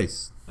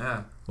suitcase.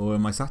 Yeah. Or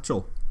in my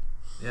satchel.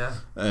 Yeah.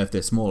 If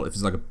they're small, if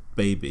it's like a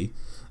baby.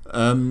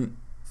 And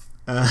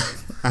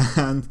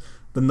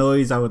the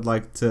noise I would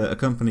like to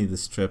accompany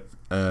this trip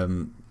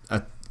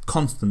at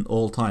constant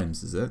all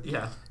times, is it?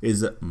 Yeah.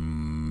 Is it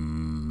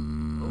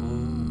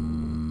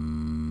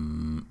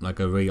like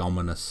a very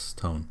ominous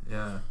tone.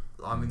 Yeah.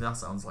 I mean, that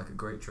sounds like a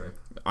great trip.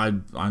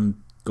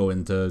 I'm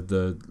going to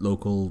the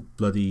local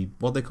bloody,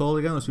 what they call it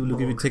again? Those people who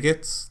give you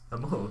tickets. A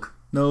morgue?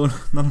 No,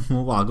 not a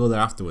morgue. Well, I'll go there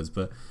afterwards.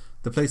 But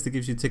the place that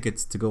gives you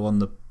tickets to go on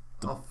the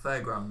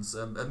fairgrounds,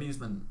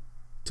 amusement.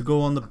 To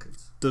go on the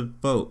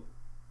boat.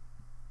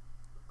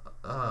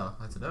 I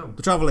don't know.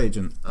 The travel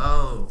agent.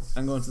 Oh.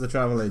 I'm going to the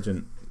travel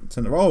agent.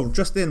 Oh,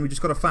 just in. We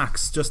just got a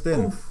fax. Just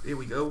in. Oof, here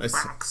we go.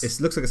 Fax. It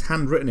looks like it's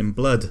handwritten in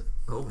blood.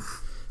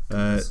 Oof.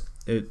 There's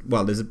a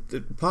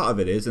part of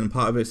it is, and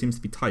part of it seems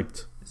to be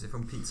typed. Is it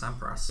from Pete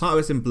Sampras? Part of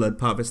it's in blood,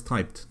 part of it's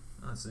typed.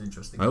 That's an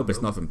interesting. I hope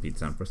it's not from Pete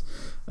Sampras.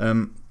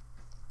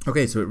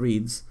 Okay, so it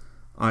reads,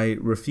 I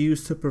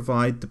refuse to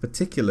provide the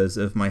particulars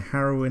of my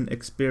harrowing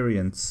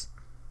experience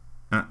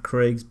at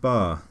Craig's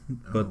Bar,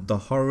 but the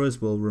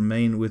horrors will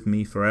remain with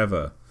me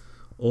forever.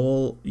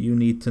 All you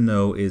need to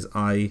know is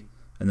and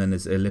then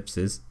there's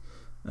ellipses,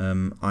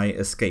 I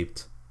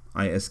escaped.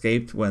 I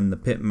escaped when the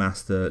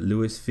pitmaster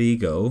Luis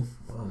Figo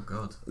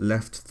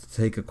left to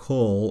take a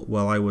call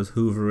while I was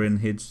hoovering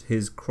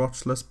his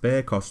crotchless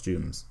bear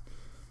costumes.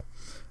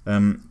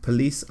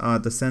 Police are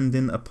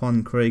descending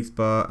upon Craig's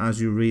Bar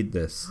as you read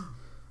this.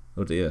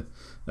 Oh dear.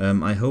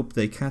 I hope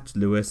they catch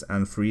Lewis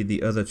and free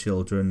the other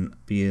children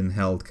being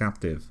held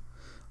captive.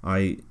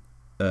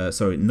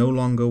 No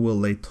longer will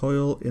they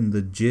toil in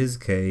the jizz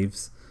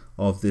caves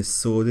of this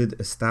sordid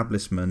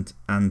establishment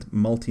and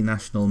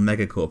multinational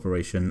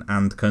megacorporation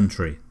and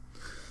country.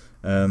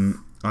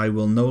 I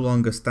will no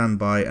longer stand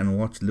by and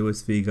watch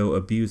Luis Figo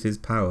abuse his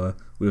power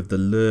with the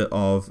lure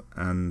of,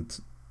 and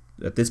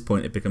at this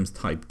point it becomes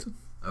typed.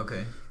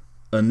 Okay.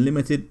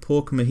 Unlimited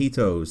pork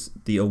mojitos,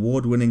 the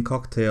award-winning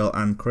cocktail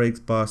and Craig's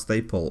Bar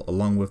staple,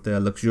 along with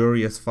their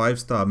luxurious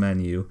 5-star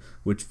menu,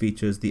 which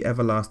features the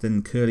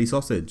everlasting curly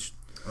sausage.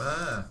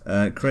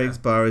 Craig's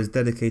Bar is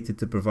dedicated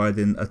to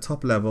providing a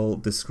top-level,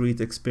 discreet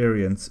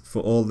experience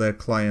for all their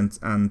clients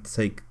and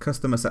take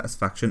customer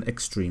satisfaction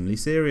extremely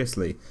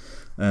seriously.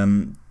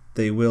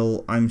 They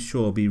will, I'm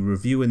sure, be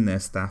reviewing their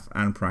staff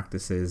and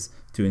practices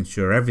to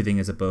ensure everything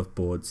is above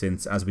board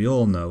since, as we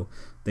all know,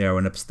 they are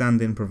an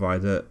upstanding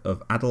provider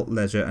of adult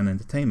leisure and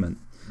entertainment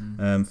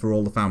for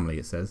all the family,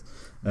 it says.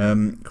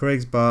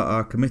 Craig's Bar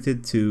are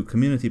committed to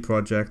community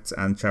projects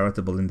and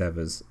charitable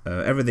endeavours.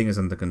 Everything is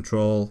under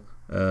control.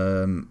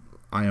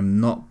 I am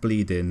not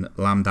bleeding.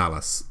 Lam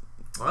Dallas.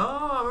 Oh,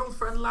 our old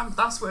friend Lam.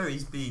 That's where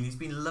he's been. He's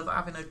been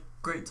having a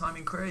great time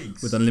in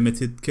Craig's. With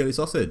unlimited curly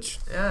sausage.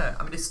 Yeah,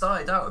 I mean, it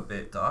started out a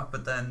bit dark,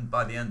 but then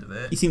by the end of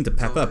it... He seemed to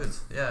pep up. Good.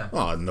 Yeah.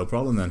 Oh, no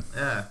problem then.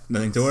 Yeah.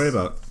 Nothing to worry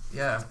about.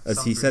 Yeah.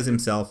 As he says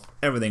himself,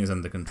 everything is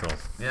under control.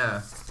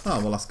 Yeah.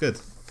 Oh, well, that's good.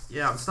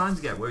 Yeah, I'm starting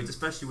to get worried,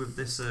 especially with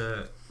this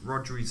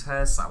Rodri's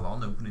hair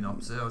salon opening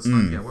opposite. I was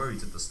starting to get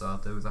worried at the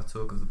start though with that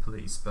talk of the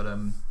police, but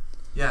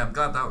yeah, I'm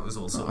glad that was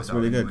all sorted That's out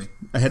really anyway.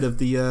 good. Ahead of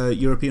the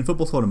European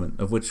football tournament,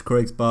 of which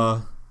Craig's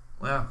Bar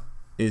Yeah,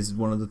 is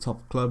one of the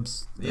top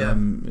clubs. Yeah.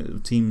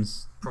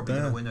 Teams probably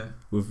there the winner.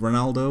 with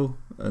Ronaldo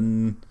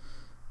and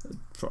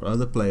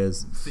other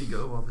players.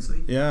 Figo,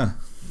 obviously. Yeah,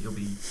 He'll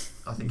be.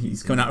 I think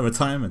he's coming out of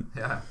retirement.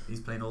 Yeah, he's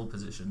playing all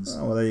positions.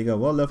 Oh well, there you go.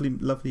 Well, lovely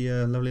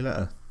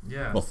letter.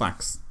 Yeah. Well,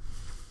 facts.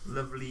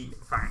 Lovely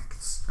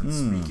facts. And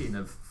speaking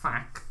of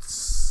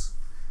facts,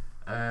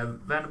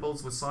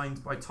 Venables was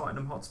signed by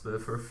Tottenham Hotspur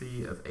for a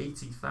fee of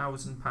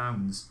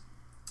 £80,000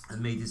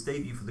 and made his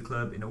debut for the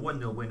club in a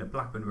 1-0 win at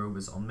Blackburn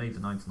Rovers on May the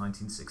 9th,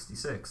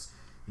 1966.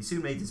 He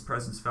soon made his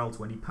presence felt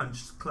when he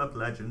punched club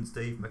legend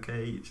Dave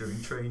Mackay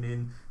during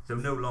training, though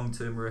no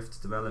long-term rift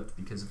developed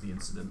because of the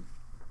incident.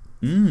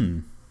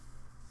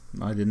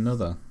 I didn't know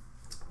that.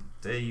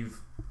 Dave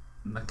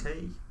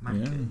Mackay?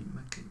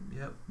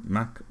 Yep.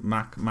 Mac.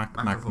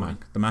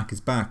 The Mac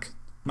is back.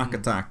 Mac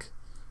attack.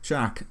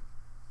 Shaq.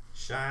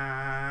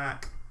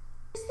 Shaq.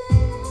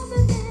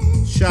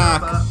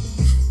 Shaq.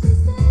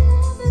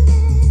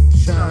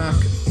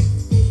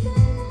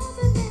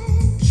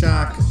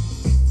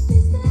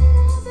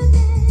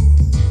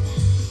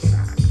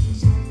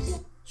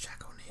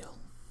 Shaq O'Neal.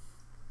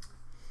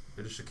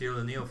 Bit of Shaquille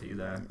O'Neal for you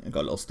there. I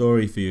got a little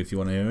story for you if you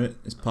want to hear it.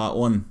 It's part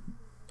 1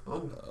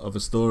 of a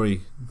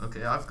story.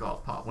 Okay, I've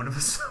got part 1 of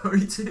a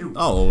story too.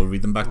 Oh, well, we'll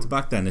read them back to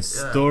back then. It's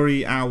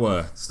story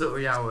hour.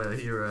 Story hour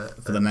here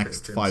for the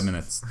next 5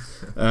 minutes.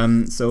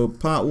 So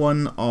part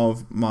 1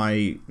 of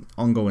my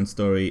ongoing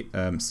story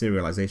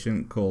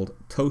serialization called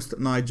Toast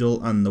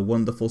Nigel and the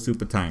Wonderful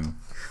Super Tang.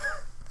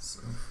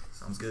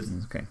 Sounds good.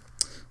 Okay.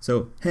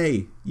 So,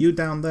 hey, you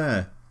down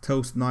there,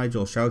 Toast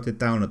Nigel shouted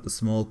down at the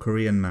small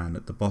Korean man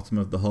at the bottom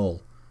of the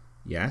hall.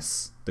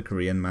 Yes, the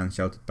Korean man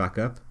shouted back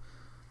up.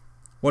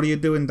 What are you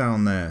doing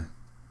down there?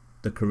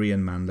 The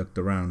Korean man looked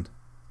around.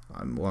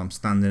 I'm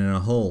standing in a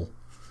hole.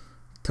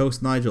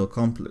 Toast Nigel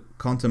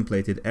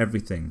contemplated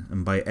everything,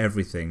 and by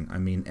everything I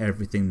mean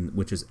everything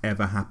which has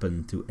ever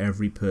happened to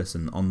every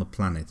person on the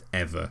planet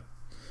ever.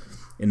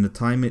 In the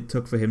time it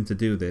took for him to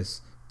do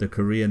this, the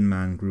Korean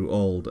man grew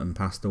old and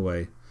passed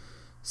away.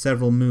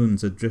 Several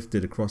moons had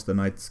drifted across the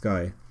night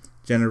sky.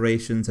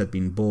 Generations had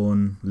been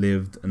born,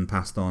 lived, and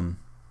passed on.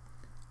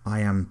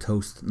 I am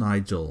Toast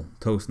Nigel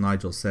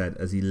said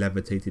as he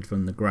levitated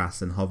from the grass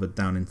and hovered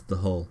down into the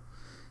hole.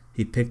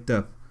 He picked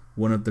up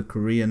one of the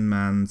Korean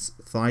man's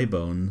thigh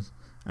bones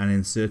and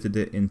inserted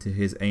it into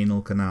his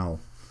anal canal.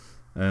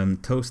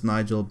 Toast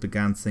Nigel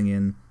began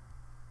singing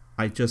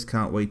I Just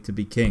Can't Wait to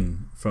Be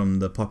King from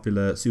the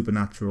popular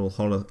supernatural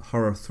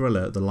horror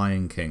thriller The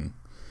Lion King,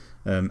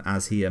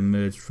 as he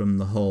emerged from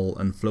the hole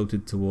and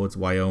floated towards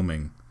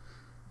Wyoming.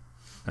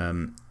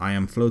 I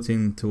am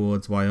floating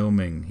towards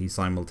Wyoming, he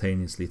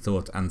simultaneously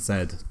thought and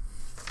said.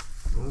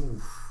 Ooh,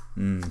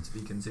 to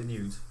be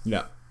continued.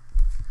 Yeah.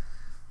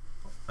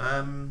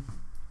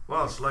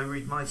 Well, shall I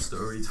read my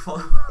story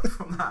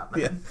from that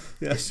then?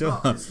 Yeah,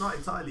 sure. It's not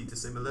entirely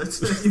dissimilar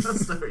to your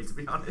story, to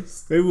be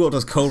honest. Maybe we'll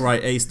just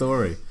co-write a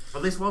story.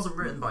 Well, this wasn't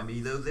written by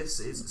me, though. This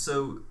is...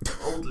 So,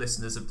 old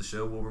listeners of the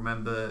show will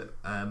remember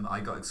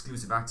I got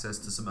exclusive access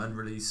to some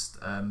unreleased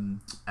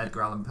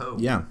Edgar Allan Poe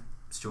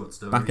short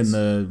stories. Back in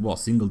the,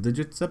 single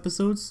digits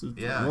episodes?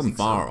 Yeah, it wasn't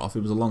far off.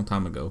 It was a long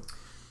time ago.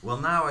 Well,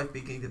 now I've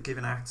been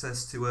given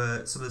access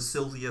to some of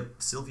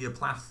Sylvia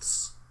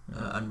Plath's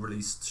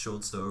unreleased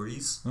short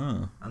stories,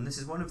 and this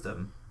is one of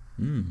them.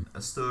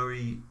 A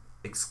story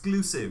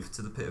exclusive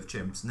to the Pit of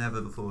Chimps, never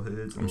before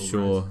heard. I'm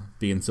sure,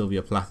 being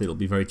Sylvia Plath, it'll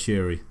be very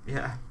cheery.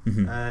 Yeah.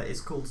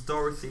 It's called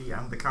Dorothy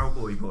and the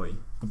Cowboy Boy.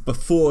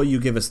 Before you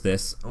give us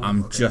this,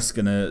 I'm just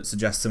going to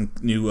suggest some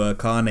new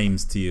car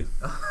names to you.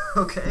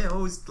 Okay, I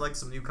always like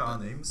some new car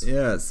names.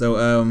 Yeah, so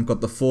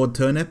got the Ford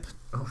Turnip.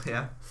 Oh,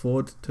 yeah.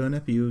 Ford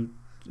Turnip, are you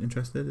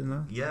interested in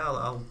that? Yeah,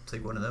 I'll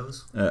take one of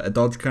those. A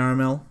Dodge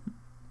Caramel.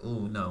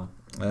 Oh, no.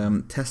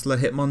 Tesla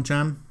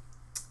Hitmonchan.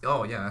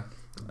 Oh, yeah.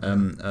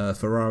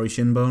 Ferrari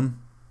Shinbone.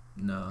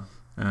 No.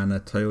 And a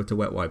Toyota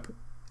Wet Wipe.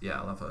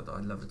 Yeah, I love a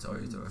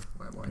Toyota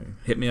Wet Wipe. Okay.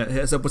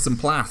 Hit us up with some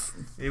Plath.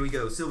 Here we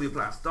go. Sylvia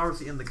Plath.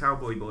 Dorothy and the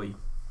Cowboy Boy.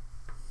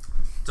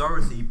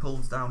 Dorothy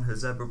pulled down her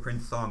zebra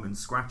print thong and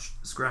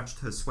scratched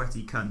her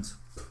sweaty cunt.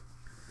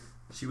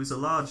 She was a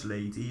large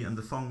lady, and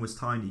the thong was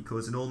tiny,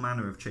 causing all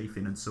manner of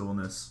chafing and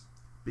soreness.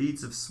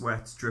 Beads of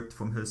sweat dripped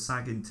from her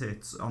sagging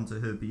tits onto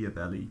her beer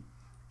belly.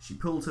 She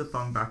pulled her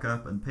thong back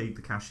up and paid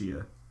the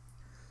cashier.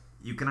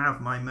 You can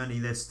have my money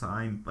this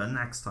time, but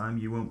next time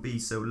you won't be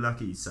so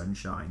lucky,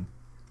 sunshine.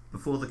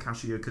 Before the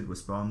cashier could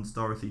respond,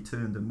 Dorothy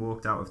turned and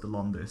walked out of the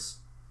Londis.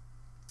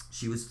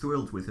 She was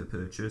thrilled with her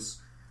purchase.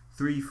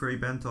 3 Fray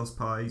Bentos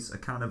pies, a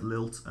can of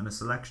lilt, and a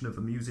selection of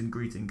amusing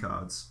greeting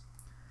cards.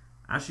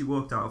 As she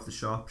walked out of the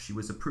shop, she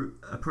was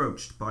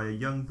approached by a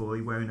young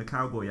boy wearing a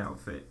cowboy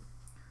outfit.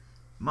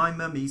 My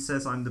mummy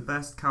says I'm the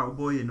best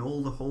cowboy in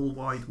all the whole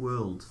wide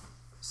world,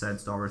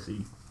 said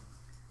Dorothy.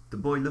 The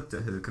boy looked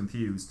at her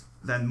confused,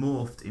 then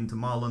morphed into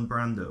Marlon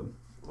Brando.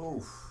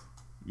 Oof.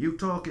 You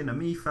talking to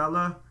me,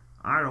 fella?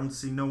 I don't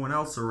see no one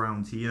else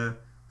around here,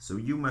 so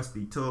you must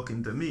be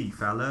talking to me,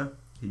 fella,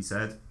 he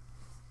said.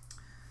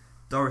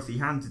 Dorothy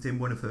handed him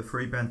one of her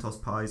free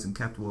Bentos pies and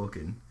kept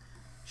walking.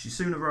 She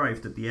soon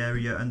arrived at the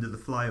area under the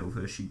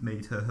flyover she'd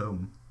made her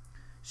home.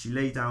 She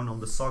lay down on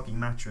the soggy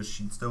mattress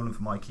she'd stolen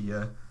from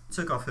IKEA,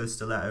 took off her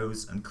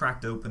stilettos, and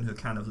cracked open her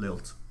can of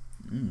lilt.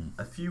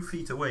 A few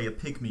feet away, a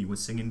pygmy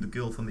was singing The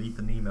Girl from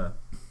Ipanema.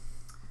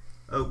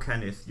 Oh,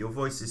 Kenneth, your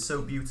voice is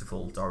so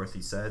beautiful,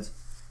 Dorothy said.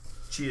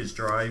 Cheers,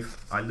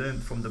 Drive. I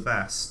learned from the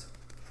best.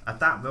 At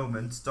that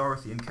moment,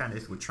 Dorothy and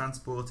Kenneth were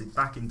transported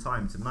back in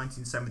time to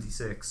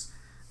 1976,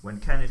 when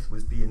Kenneth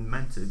was being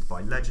mentored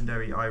by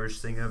legendary Irish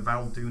singer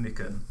Val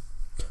Doonican.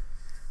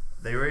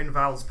 They were in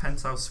Val's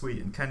penthouse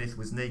suite and Kenneth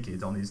was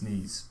naked on his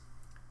knees.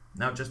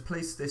 Now just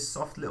place this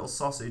soft little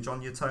sausage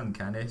on your tongue,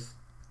 Kenneth.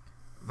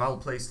 Val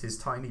placed his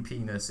tiny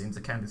penis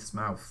into Kenneth's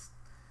mouth.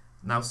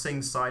 Now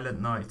sing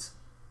Silent Night.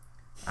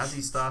 As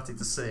he started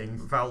to sing,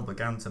 Val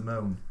began to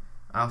moan.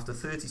 After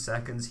 30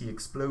 seconds, he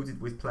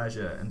exploded with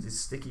pleasure and his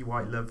sticky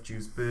white love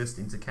juice burst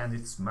into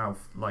Kenneth's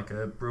mouth like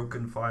a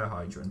broken fire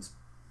hydrant.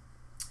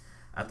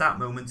 At that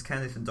moment,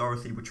 Kenneth and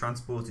Dorothy were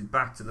transported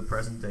back to the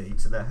present day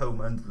to their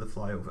home under the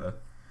flyover.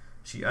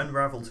 She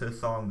unravelled her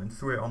thong and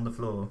threw it on the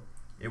floor.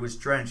 It was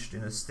drenched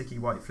in a sticky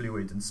white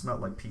fluid and smelt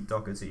like Pete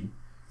Doherty.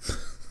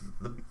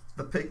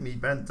 The pygmy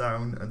bent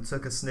down and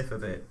took a sniff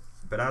of it,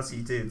 but as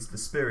he did, the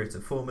spirit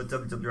of former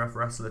WWF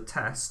wrestler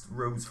Test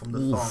rose from the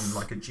thong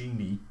like a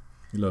genie.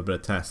 A little bit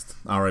of Test.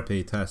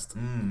 R.I.P. Test.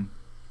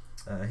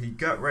 He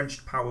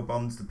gut-wrenched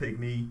powerbombed the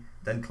pygmy,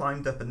 then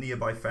climbed up a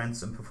nearby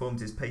fence and performed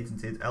his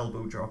patented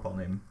elbow drop on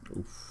him.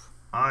 Oof.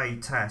 I,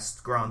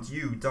 Test, grant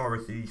you,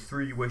 Dorothy,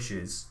 3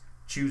 wishes.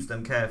 Choose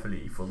them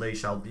carefully, for they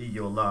shall be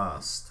your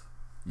last.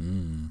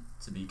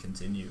 To be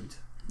continued.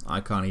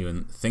 I can't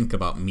even think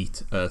about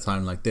meat at a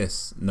time like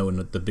this, knowing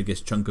that the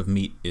biggest chunk of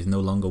meat is no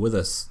longer with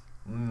us.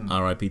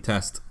 R.I.P.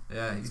 Test.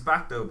 Yeah, he's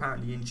back though,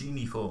 apparently in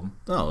genie form.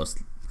 Oh, it's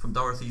From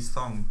Dorothy's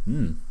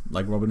thong.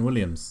 like Robin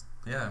Williams.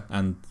 Yeah.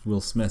 And Will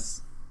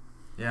Smith.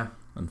 Yeah.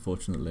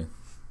 Unfortunately,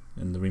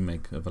 in the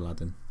remake of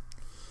Aladdin.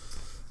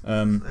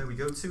 There we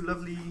go, 2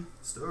 lovely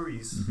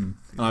stories.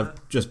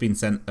 I've just been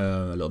sent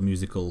a little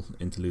musical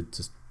interlude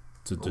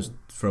to just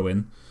throw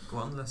in. Go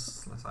on,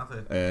 let's have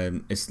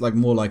it. It's like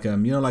more like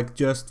like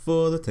Just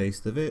for the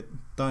Taste of It,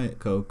 Diet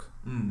Coke.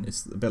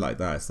 It's a bit like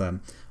that. It's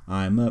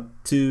I'm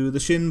up to the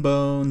shin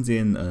bones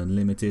in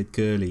unlimited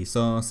curly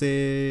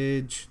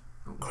sausage.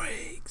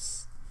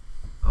 Craig's.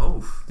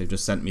 Oh. They've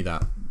just sent me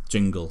that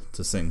jingle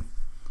to sing.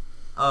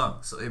 Oh,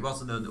 so it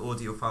wasn't an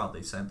audio file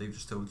they sent, they've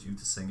just told you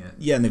to sing it.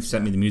 Yeah, and they've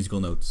sent me the musical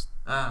notes.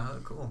 Ah,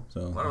 cool.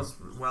 So, well, that was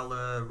well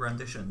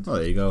renditioned. Oh,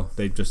 there you go.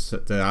 They just,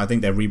 I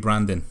think they're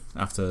rebranding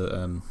after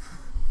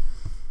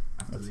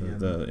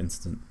the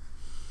incident.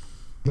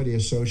 Everybody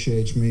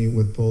associates me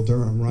with Bull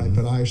Durham, right?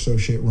 But I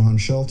associate Ron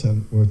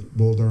Shelton with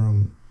Bull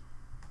Durham.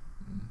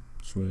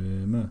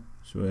 Schwimmer.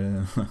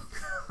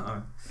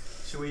 Alright.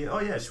 Should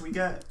we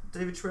get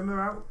David Schwimmer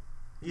out?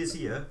 He is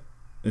here.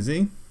 Is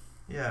he?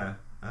 Yeah.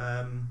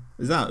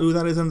 Is that who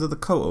that is under the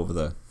coat over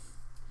there?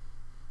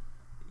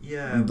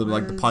 Yeah. Under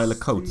the pile of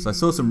coats. I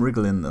saw some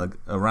wriggling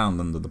around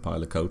under the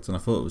pile of coats, and I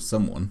thought it was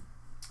someone.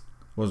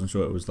 Wasn't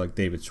sure it was like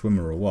David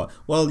Schwimmer or what.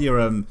 While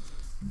you're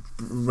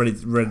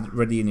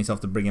readying yourself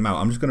to bring him out,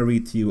 I'm just going to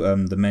read to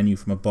you the menu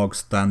from a bog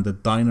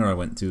standard diner I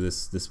went to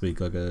this week,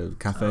 like a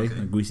cafe,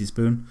 a Greasy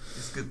Spoon.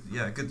 It's good.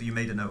 Yeah, good that you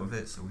made a note of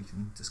it so we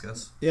can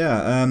discuss.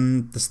 Yeah.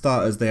 The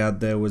starters they had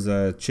there was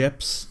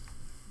chips.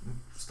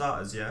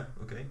 Starters, yeah,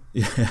 okay.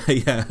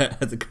 yeah,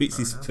 at the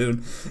Greasy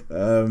Spoon.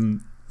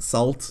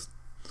 Salt.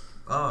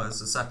 Oh,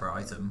 it's a separate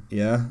item.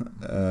 Yeah,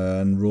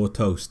 and raw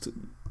toast.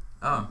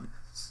 Oh,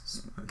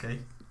 okay.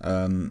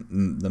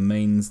 The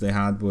mains they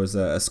had was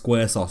a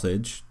square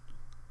sausage.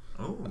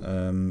 Oh.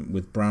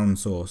 With brown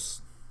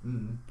sauce.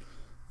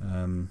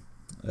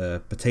 A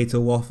potato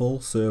waffle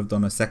served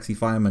on a sexy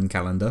fireman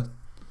calendar.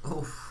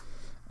 Oh.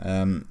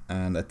 And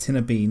a tin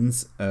of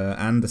beans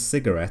and a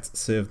cigarette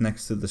served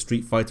next to the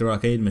Street Fighter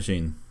arcade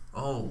machine.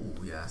 Oh,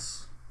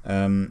 yes.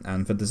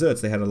 And for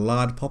desserts, they had a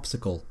lard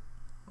popsicle.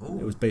 Ooh.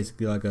 It was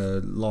basically like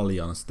a lolly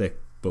on a stick,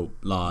 but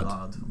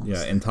lard.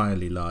 Yeah,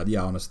 entirely lard.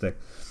 Yeah, on a stick.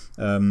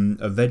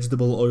 A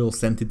vegetable oil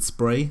scented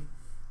spray,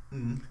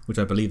 which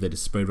I believe they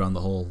just sprayed around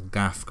the whole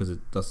gaff because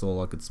that's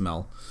all I could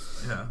smell.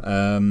 Yeah.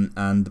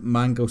 And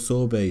mango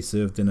sorbet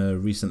served in a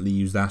recently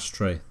used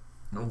ashtray.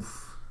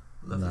 Oof.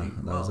 Lovely.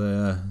 That was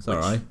it's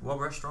alright. What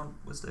restaurant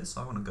was this?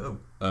 I want to go.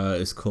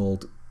 It's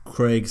called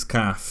Craig's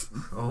Caff.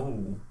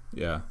 Oh.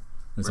 Yeah.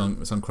 It's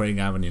on Craig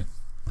Avenue.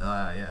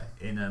 Yeah.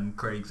 In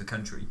Craig the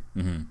country.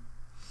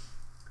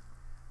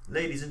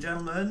 Ladies and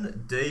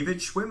gentlemen, David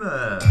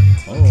Schwimmer.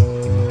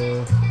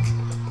 Oh.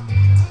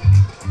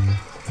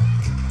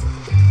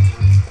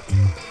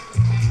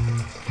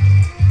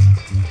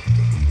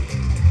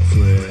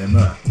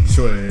 Schwimmer,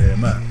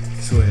 Schwimmer,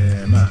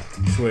 Schwimmer,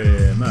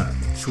 Schwimmer,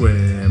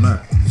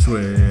 Schwimmer,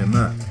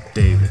 Schwimmer,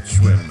 David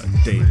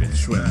Schwimmer, David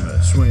Schwimmer,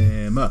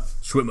 Schwimmer,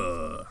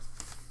 Schwimmer.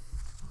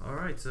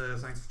 Alright,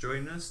 thanks for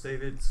joining us,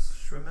 David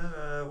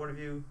Schwimmer, what have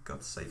you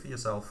got to say for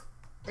yourself?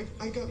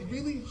 I got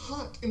really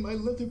hot in my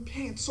leather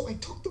pants, so I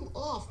took them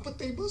off, but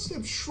they must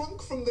have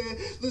shrunk from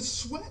the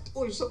sweat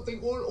or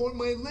something, or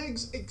my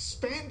legs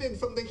expanded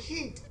from the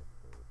heat.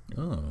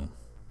 Oh.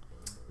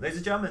 Ladies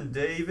and gentlemen,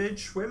 David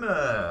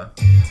Schwimmer.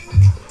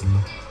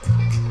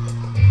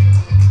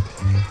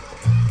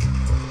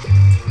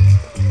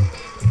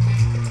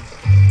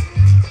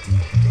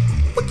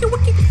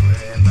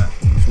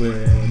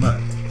 Schwimmer,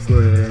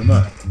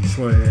 Schwimmer,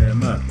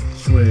 Schwimmer,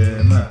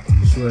 Schwimmer,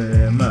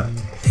 Schwimmer.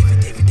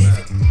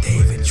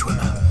 David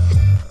Schwimmer.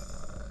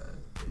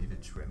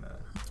 David Schwimmer.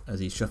 As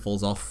he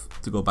shuffles off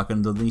to go back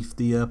underneath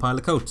the pile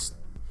of coats.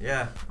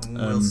 Yeah, and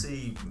we'll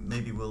see.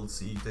 Maybe we'll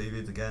see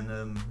David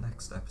again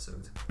next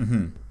episode.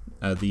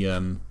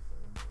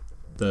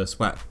 The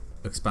sweat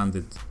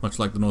expanded, much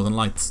like the Northern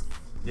Lights.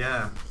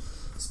 Yeah.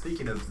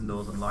 Speaking of the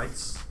Northern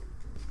Lights,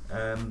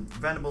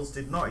 Venables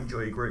did not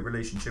enjoy a great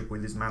relationship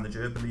with his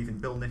manager, believing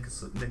Bill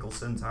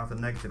Nicholson to have a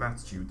negative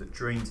attitude that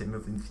drained him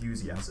of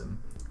enthusiasm.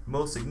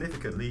 More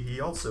significantly,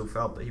 he also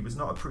felt that he was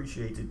not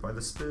appreciated by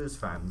the Spurs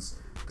fans.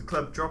 The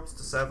club dropped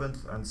to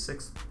 7th and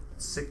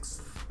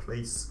 6th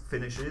place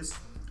finishes,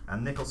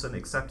 and Nicholson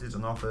accepted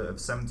an offer of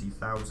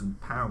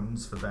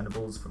 £70,000 for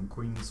Venables from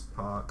Queen's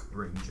Park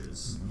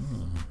Rangers.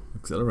 Oh,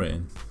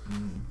 exhilarating.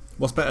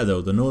 What's better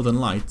though, the Northern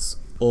Lights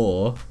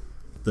or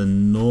the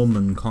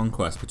Norman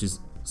Conquest, which is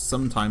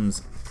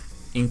sometimes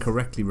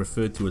incorrectly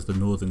referred to as the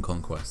Northern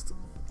Conquest?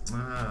 It's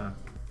a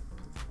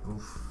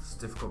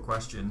difficult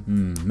question.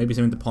 Maybe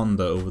something to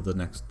ponder over the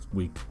next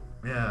week.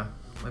 Yeah,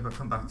 maybe I'll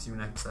come back to you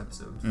next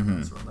episode to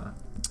answer on that.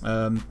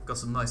 Got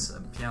some nice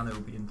piano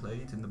being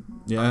played in the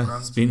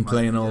background. It's been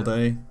playing all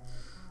day.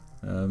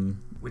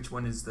 Which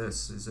one is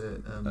this? Is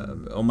it?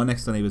 My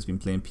next door neighbour's been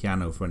playing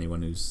piano, for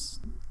anyone who's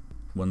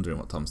wondering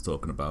what Tom's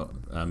talking about.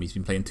 He's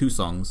been playing 2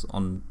 songs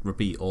on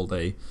repeat all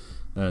day.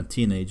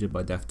 Teenager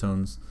by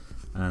Deftones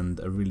and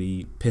a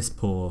really piss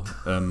poor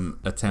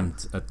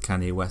attempt at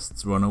Kanye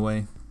West's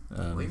Runaway.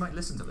 Well, he might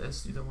listen to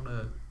this. You don't want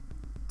to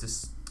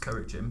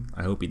discourage him.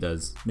 I hope he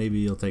does.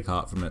 Maybe he'll take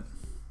heart from it.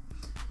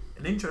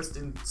 An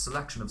interesting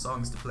selection of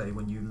songs to play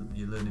when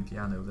you're learning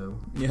piano, though.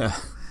 Yeah.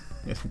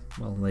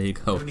 Well, there you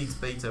go. Who needs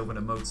Beethoven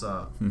and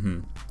Mozart?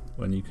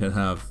 When you can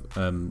have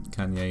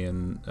Kanye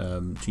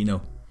and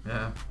Chino.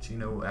 Yeah,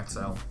 Chino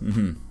XL.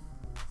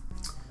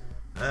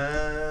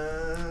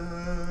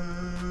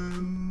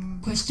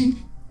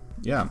 Question?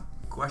 Yeah.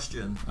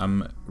 Question.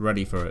 I'm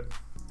ready for it.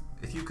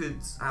 If you could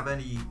have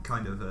any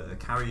kind of a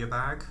carrier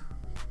bag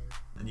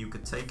and you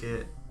could take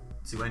it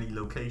to any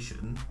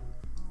location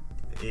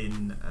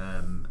in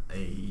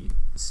a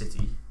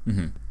city,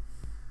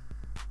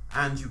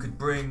 and you could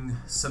bring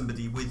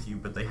somebody with you,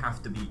 but they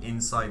have to be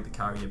inside the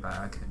carrier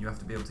bag and you have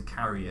to be able to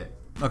carry it.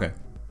 Okay.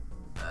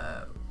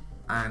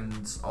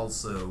 And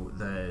also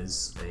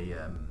there's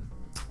some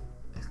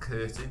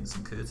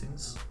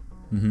curtains.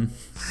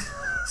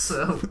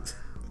 So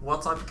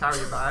what type of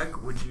carrier bag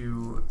would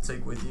you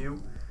take with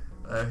you?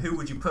 Who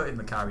would you put in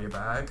the carrier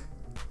bag?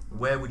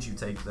 Where would you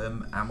take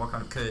them? And what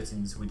kind of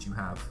curtains would you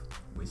have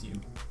with you?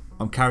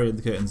 I'm carrying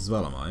the curtains as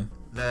well, am I?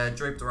 They're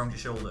draped around your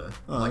shoulder,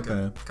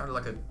 okay. Kind of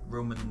like a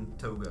Roman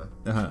toga,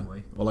 in a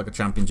way. Or like a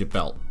championship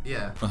belt.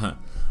 Yeah.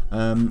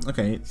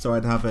 Okay, so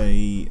I'd have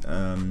a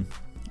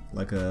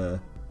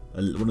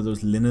one of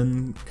those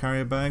linen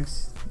carrier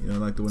bags,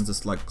 like the ones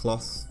that's like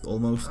cloth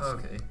almost.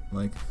 Okay.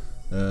 Like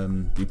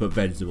you put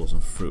vegetables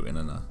and fruit in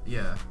that.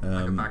 Yeah,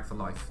 like a bag for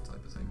life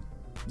type of thing.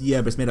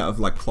 Yeah, but it's made out of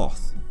like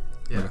cloth,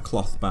 like Yeah. a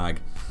cloth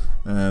bag.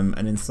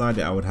 And inside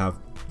it I would have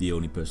the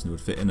only person who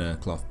would fit in a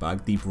cloth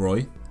bag, Deep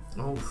Roy,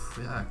 Oh,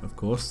 yeah. of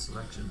course.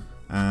 Selection.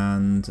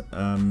 And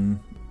I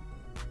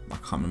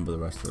can't remember the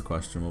rest of the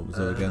question. What was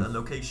it A again?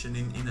 location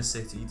in a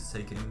city to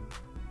take him.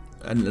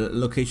 A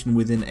location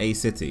within a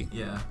city.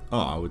 Yeah. Oh,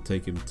 I would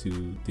take him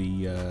to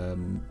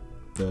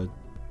the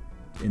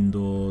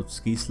indoor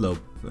ski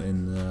slope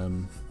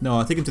in. No,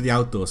 I'll take him to the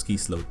outdoor ski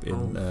slope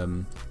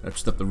in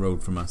just up the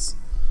road from us.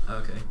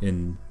 Okay.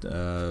 In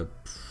I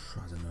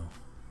don't know,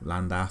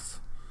 Llandaff.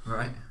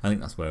 Right. I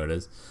think that's where it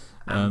is.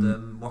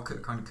 And what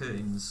kind of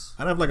curtains?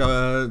 I'd have like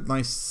a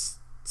nice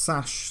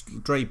sash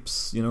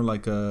drapes,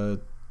 like a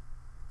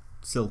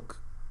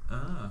silk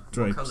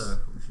drapes. What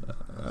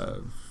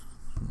colour?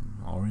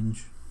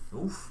 Orange.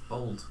 Oof,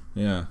 bold.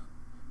 Yeah,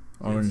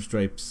 orange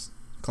drapes,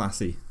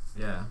 classy.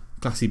 Yeah.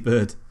 Classy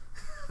bird.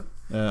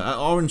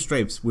 Orange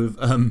drapes with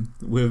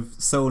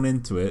sewn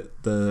into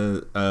it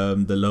the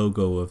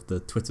logo of the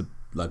Twitter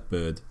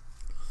bird.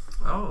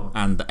 Oh.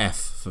 And the F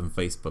from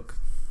Facebook.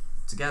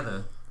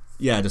 Together.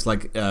 Yeah, just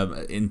like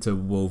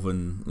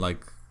interwoven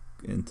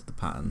into the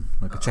pattern,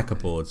 like a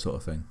checkerboard sort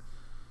of thing.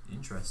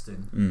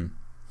 Interesting.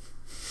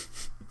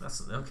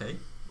 That's okay.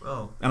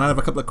 Well. And I'd have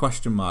a couple of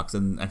question marks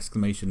and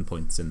exclamation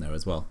points in there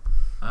as well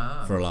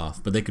for a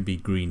laugh, but they could be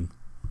green.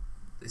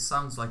 It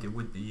sounds like it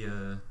would be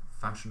a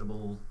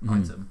fashionable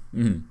item.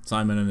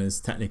 Simon and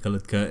his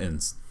Technicoloured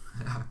curtains.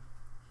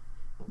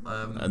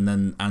 And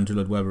then Andrew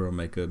Lloyd Webber will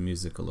make a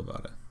musical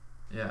about it.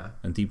 Yeah.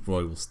 And Deep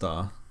Roy will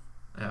star.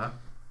 Yeah.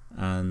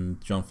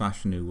 and John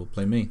Fashanu will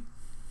play me.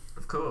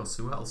 Of course,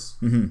 who else?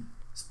 Mm-hmm.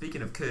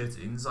 Speaking of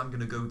curtains, I'm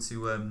going to go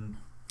to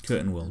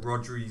Curtain World.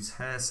 Rodri's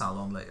hair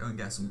salon later and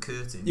get some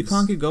curtains. You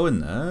can't keep going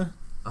there.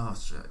 Oh,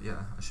 shit,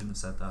 yeah, I shouldn't have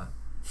said that.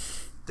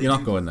 You're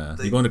not going there.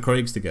 You're going to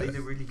Craig's to get They it.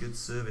 do really good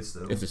service,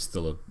 though. If it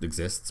still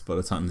exists by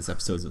the time this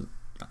episode's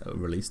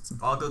released.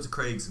 I'll go to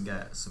Craig's and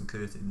get some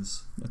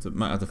curtains.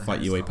 Might have to The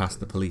fight your way hairstyle past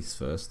the curtains. police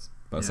first,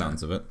 by the Yeah.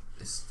 sounds of it.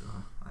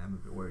 I am a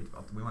bit worried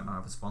about. We might not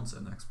have a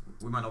sponsor next.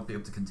 We might not be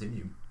able to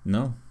continue.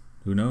 No,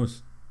 who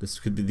knows? This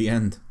could be the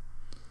end.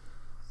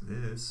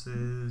 This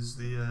is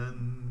the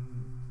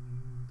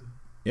end.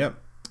 Yep.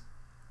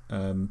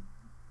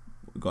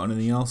 Got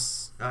anything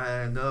else?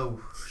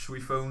 No. Should we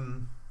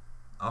phone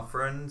our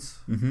friends?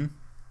 Mm-hmm.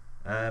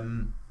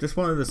 Just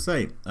wanted to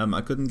say,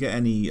 I couldn't get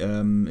any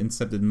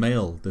intercepted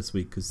mail this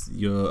week because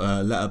your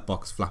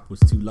letterbox flap was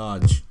too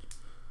large.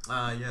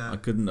 Yeah. I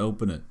couldn't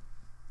open it.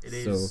 It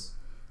is.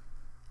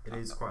 It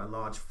is quite a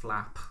large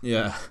flap.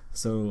 Yeah.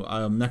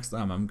 So next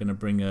time I'm gonna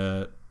bring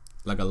a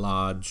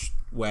large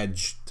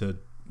wedge to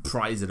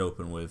prise it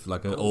open with,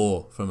 like an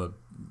oar from a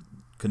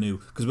canoe,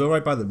 because we're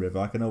right by the river.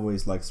 I can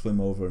always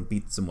swim over and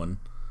beat someone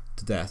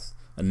to death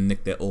and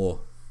nick their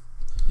oar.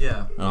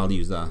 Yeah. And I'll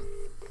use that.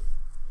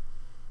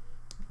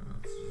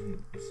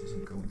 This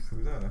isn't going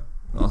through there.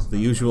 Oh, the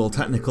usual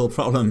technical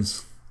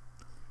problems.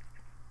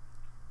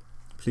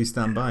 Please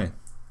stand by.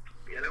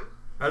 Hello?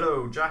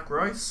 Hello, Jack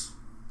Rice.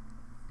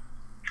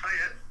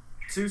 Hiya.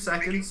 2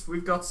 seconds.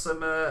 We've got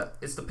some.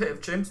 It's the Pit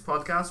of Chimps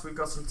podcast. We've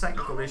got some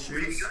technical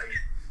issues.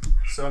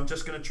 So I'm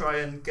just going to try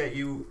and get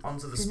you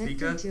onto the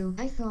speaker. To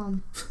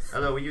iPhone.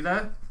 Hello, are you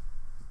there?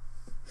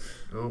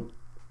 Oh,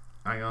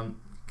 hang on.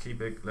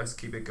 Let's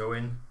keep it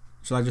going.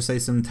 Shall I just say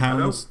some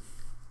towns?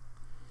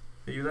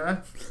 Are you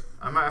there?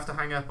 I might have to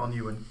hang up on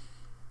you and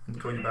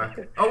call you back.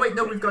 Oh wait,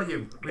 no, we've got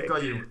you. We've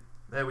got you.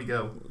 There we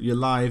go. You're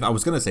live. I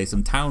was going to say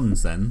some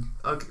towns then.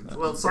 Okay,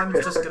 well,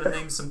 Simon's just going to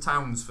name some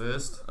towns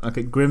first.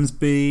 Okay,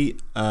 Grimsby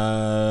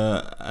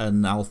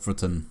and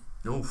Alfreton.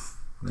 Oof.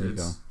 There you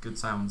go. Good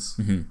sounds.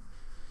 Mm-hmm.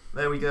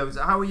 There we go.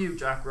 So how are you,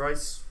 Jack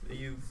Rice? Are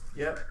you?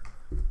 Yep.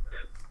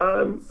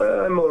 I'm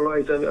all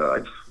right.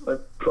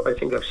 I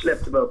think I've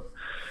slept about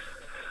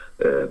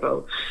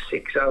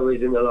 6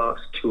 hours in the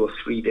last 2 or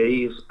 3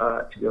 days,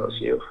 to be honest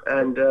with you.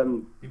 And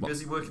You're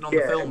busy working on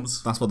the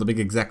films. That's what the big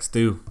execs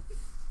do.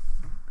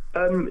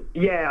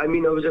 yeah, I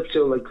mean, I was up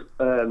till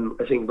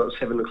I think about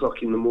 7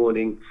 o'clock in the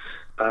morning.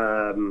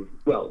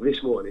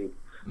 This morning,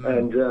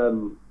 and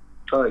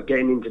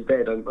getting into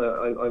bed,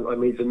 I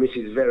made the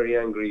missus very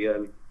angry.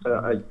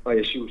 I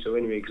assume so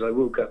anyway, because I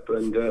woke up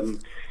and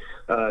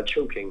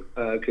choking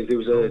because there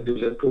was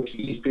a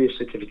Portuguese birth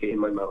certificate in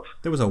my mouth.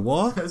 There was a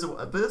what? There's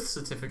a birth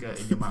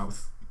certificate in your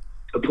mouth.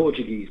 A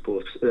Portuguese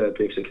birth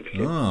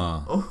certificate.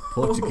 Oh,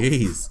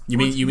 Portuguese. You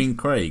mean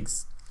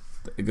Craig's?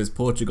 Because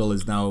Portugal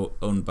is now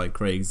owned by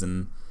Craig's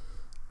and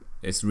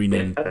it's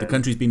renamed. The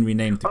country's been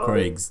renamed to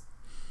Craig's.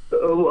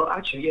 Oh, well,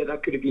 actually, yeah,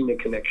 that could have been a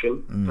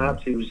connection.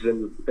 Perhaps it was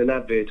an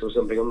advert or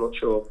something. I'm not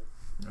sure.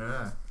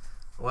 Yeah.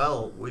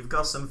 Well, we've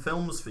got some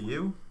films for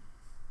you.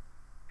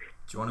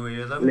 Do you want to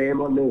hear them? Lay 'em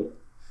on me.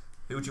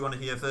 Who do you want to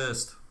hear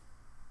first?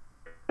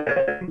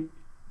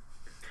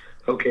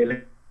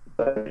 Okay.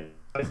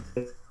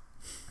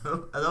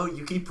 Hello,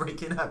 you keep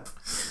breaking up.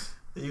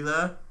 Are you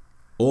there?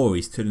 Or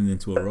he's turning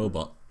into a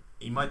robot.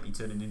 He might be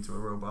turning into a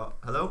robot.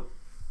 Hello?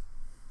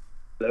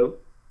 Hello?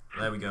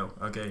 There we go.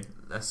 Okay,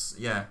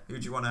 who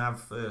do you want to have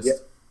first? Yeah.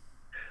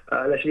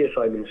 Let's hear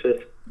Simon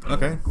first.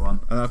 Okay. Go on.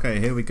 Okay,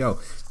 here we go.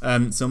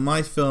 So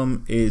my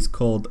film is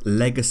called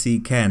Legacy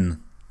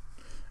Ken.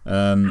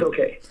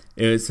 Okay.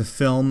 It's a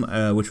film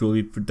which will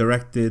be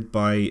directed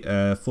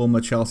by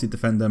former Chelsea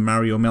defender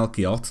Mario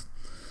Melchiot,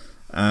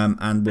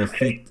 and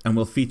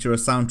will feature a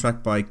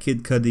soundtrack by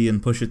Kid Cudi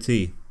and Pusha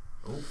T.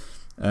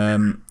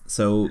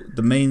 So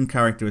the main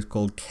character is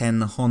called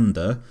Ken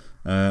Honda,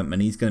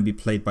 and he's going to be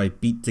played by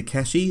Beat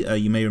Takeshi.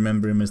 You may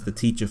remember him as the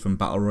teacher from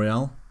Battle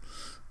Royale.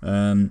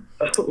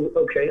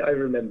 Okay, I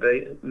remember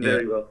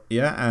very well.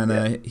 Yeah,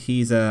 and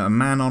he's a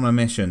man on a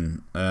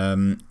mission.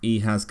 He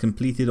has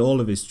completed all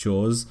of his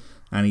chores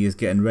and he is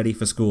getting ready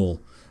for school.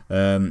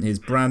 His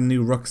brand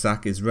new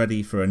rucksack is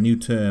ready for a new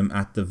term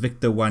at the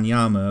Victor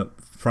Wanyama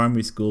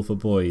Primary School for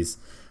Boys,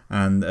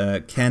 and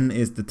Ken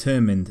is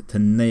determined to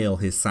nail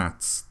his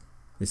SATs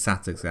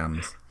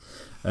exams.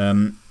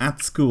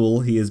 At school,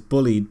 he is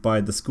bullied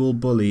by the school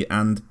bully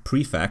and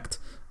prefect,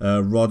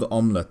 Rod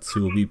Omelette,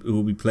 who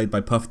will be played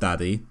by Puff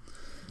Daddy,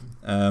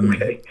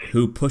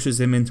 who pushes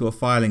him into a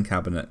filing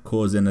cabinet,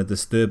 causing a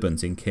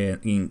disturbance in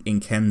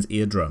Ken's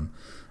eardrum.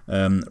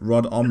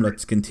 Rod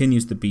Omelette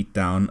continues to beat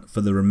down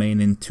for the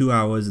remaining 2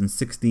 hours and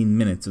 16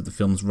 minutes of the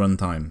film's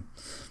runtime.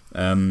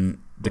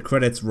 The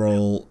credits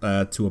roll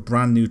to a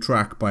brand new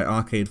track by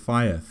Arcade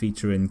Fire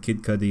featuring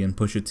Kid Cudi and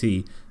Pusha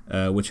T,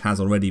 which has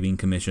already been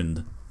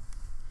commissioned.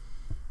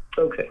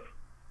 Okay.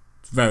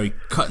 It's very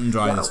cut and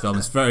dry, this film.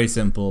 It's very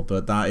simple,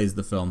 but that is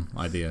the film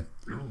idea.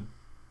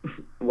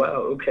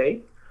 Wow,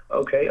 okay,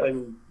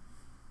 I'm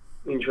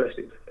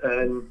interested.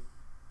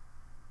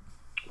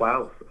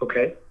 Wow.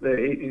 Okay.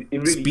 It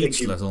really takes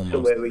you Speechless almost.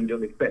 somewhere where you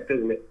don't expect,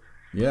 doesn't it?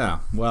 Yeah,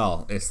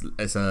 well, it's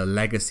a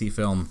legacy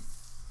film.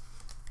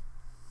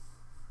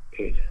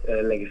 Good.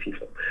 Legacy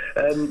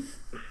film.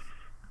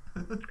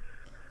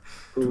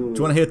 Do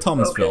you want to hear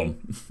Tom's film?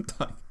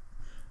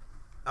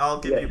 I'll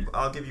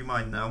give you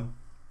mine now.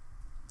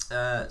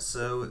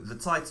 So the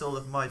title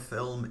of my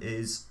film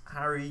is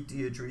Harry,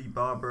 Deirdre,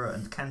 Barbara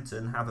and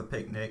Kenton have a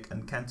picnic,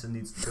 and Kenton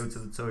needs to go to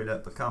the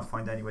toilet but can't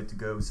find anywhere to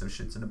go, so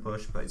shits in a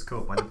bush, but is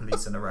caught by the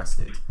police and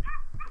arrested.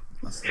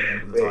 That's the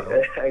name of the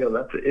title. Hang on,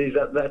 that's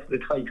the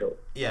title?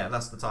 Yeah,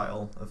 that's the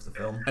title of the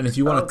film. And if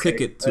you want a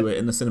ticket to it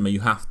in the cinema, you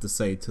have to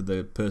say to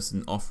the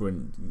person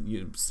offering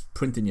you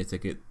printing your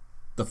ticket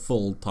the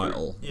full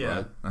title.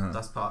 Yeah, right?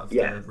 that's part of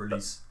the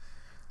release.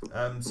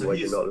 So Why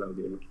you're not allowed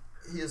in?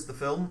 here's the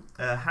film.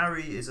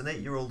 Harry is an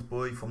 8-year-old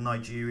boy from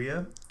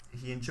Nigeria.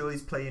 He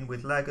enjoys playing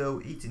with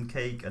Lego, eating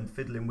cake and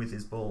fiddling with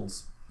his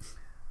balls.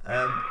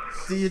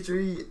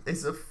 Deirdre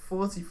is a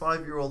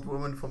 45-year-old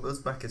woman from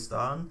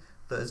Uzbekistan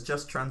that has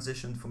just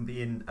transitioned from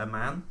being a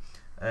man.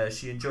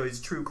 She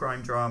enjoys true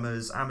crime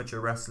dramas, amateur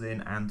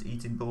wrestling and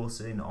eating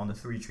borsing on a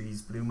Three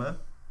Trees bloomer.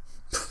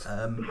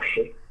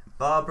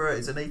 Barbara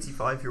is an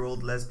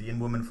 85-year-old lesbian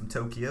woman from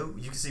Tokyo.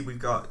 You can see we've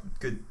got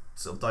good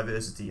sort of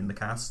diversity in the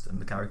cast and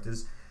the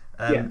characters.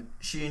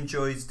 She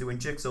enjoys doing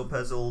jigsaw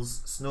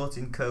puzzles,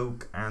 snorting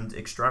coke and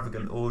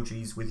extravagant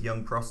orgies with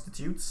young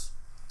prostitutes.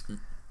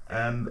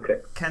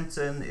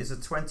 Kenton is a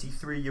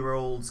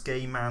 23-year-old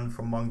gay man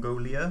from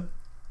Mongolia.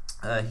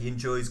 He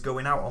enjoys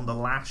going out on the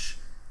lash,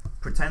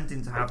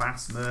 pretending to have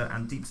asthma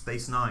and Deep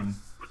Space Nine.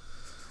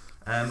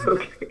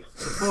 The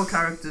four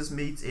characters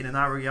meet in an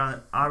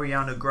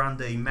Ariana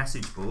Grande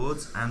message board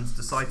and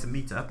decide to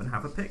meet up and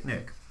have a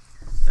picnic.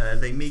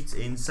 They meet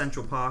in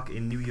Central Park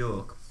in New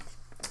York.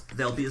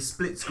 There'll be a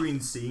split screen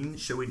scene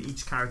showing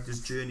each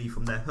character's journey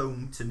from their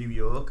home to New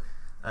York,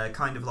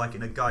 kind of like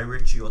in a Guy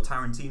Ritchie or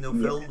Tarantino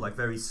film, like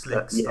very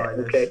slick,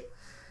 stylish. Okay.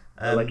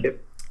 I like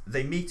it.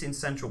 They meet in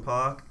Central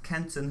Park.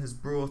 Kenton has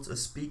brought a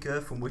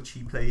speaker from which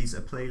he plays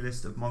a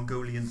playlist of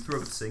Mongolian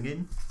throat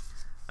singing.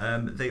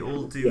 They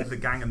all do the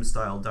Gangnam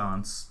Style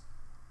dance.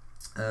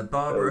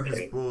 Barbara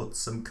has bought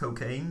some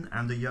cocaine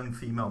and a young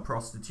female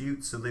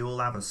prostitute, so they all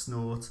have a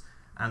snort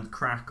and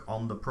crack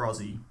on the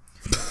prosy.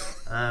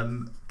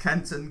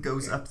 Kenton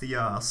goes up the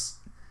arse.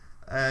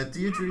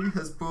 Deirdre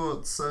has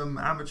bought some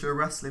amateur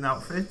wrestling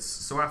outfits,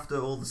 so after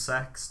all the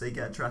sex, they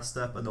get dressed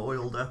up and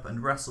oiled up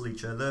and wrestle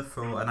each other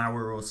for an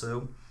hour or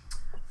so.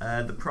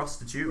 The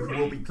prostitute, who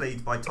will be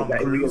played by Tom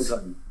Cruise.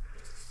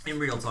 In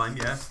real time,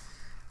 yeah.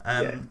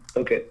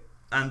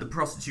 And the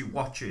prostitute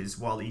watches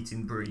while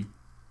eating brie.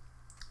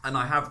 And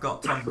I have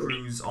got Tom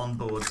Cruise on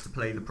board to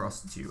play the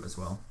prostitute as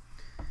well.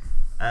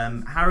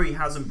 Harry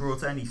hasn't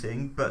brought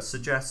anything, but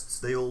suggests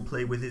they all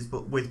play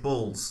with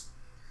balls.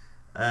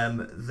 He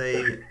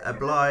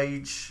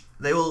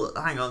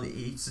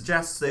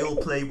suggests they all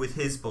play with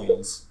his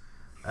balls.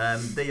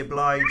 They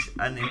oblige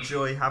and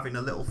enjoy having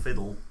a little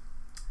fiddle.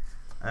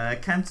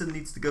 Kenton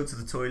needs to go to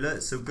the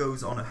toilet, so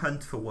goes on a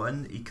hunt for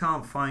one. He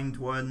can't find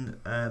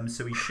one,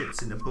 so he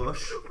shits in a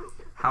bush.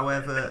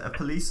 However, a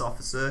police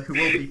officer, who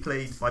will be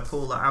played by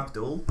Paula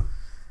Abdul,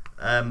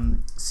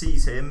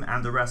 sees him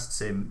and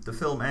arrests him. The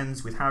film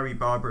ends with Harry,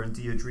 Barbara and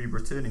Deirdre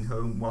returning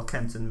home while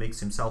Kenton makes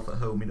himself at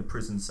home in a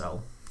prison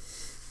cell.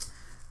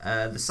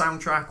 The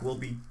soundtrack will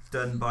be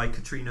done by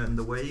Katrina and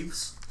the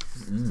Waves,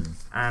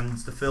 and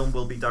the film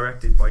will be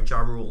directed by Ja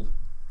Rule.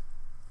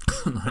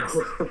 Nice.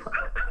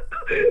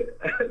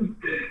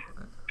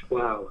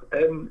 Wow.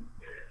 I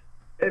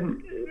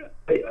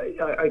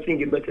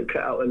think it must have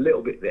cut out a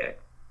little bit there.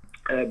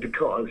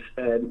 Because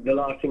the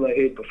last thing I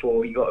heard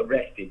before he got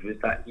arrested was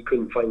that he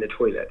couldn't find the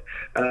toilet.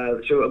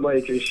 So am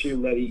I to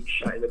assume that he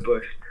shat in the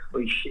bush,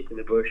 or he shit in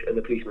the bush, and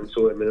the policeman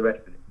saw him and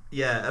arrested him?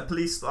 Yeah, a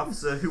police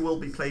officer who will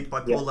be played by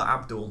Paula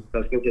Abdul. I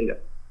was going to say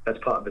that. That's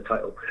part of the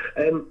title.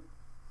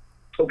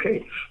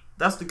 Okay.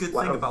 That's the good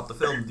thing about the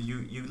film.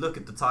 You look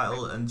at the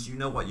title and you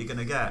know what you're going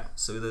to get,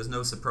 so there's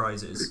no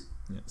surprises.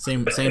 Yeah.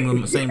 Same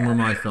with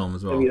my film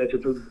as well. I mean,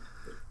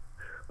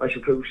 I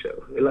suppose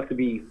so. It'll have to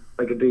be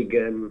like a big.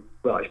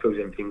 Well, I suppose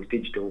everything's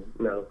digital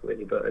now,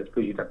 really, but I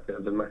suppose you'd have to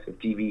have a massive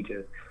TV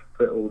to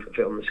put it all to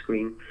fit on the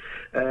screen.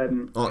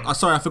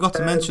 Sorry, I forgot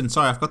to mention.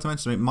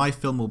 My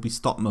film will be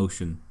stop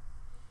motion.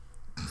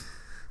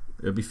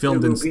 It'll be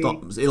filmed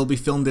It'll be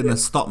filmed in a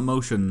stop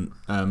motion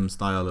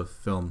style of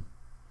film.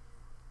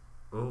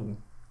 Oh.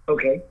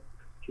 Okay.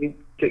 Can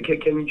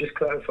you just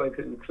clarify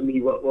for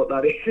me what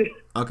that is?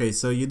 Okay,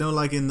 so you know,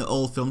 like in the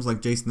old films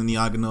like Jason and the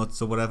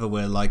Argonauts or whatever,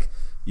 where like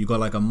you got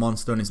like a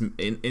monster and it's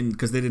in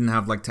because they didn't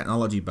have like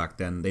technology back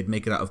then. They'd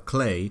make it out of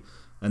clay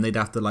and they'd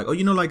have to like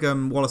like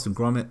Wallace and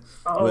Gromit.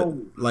 Where,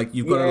 like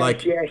you've got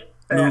to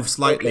move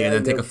slightly and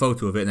then take a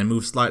photo of it, and then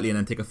move slightly and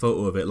then take a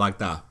photo of it like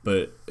that.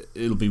 But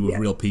it'll be with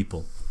real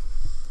people.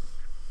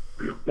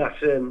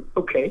 That's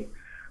okay.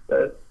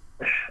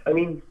 I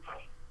mean,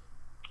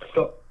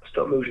 stop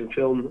motion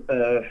film.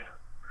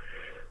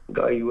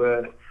 Guy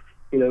who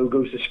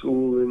goes to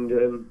school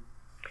and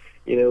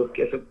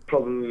gets a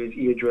problem with his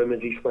eardrum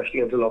as he smashed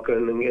against a locker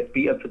and then gets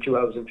beat up for 2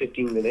 hours and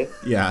 15 minutes.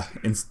 Yeah,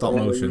 in stop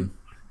motion.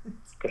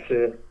 It's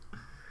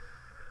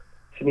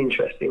an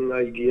interesting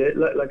idea.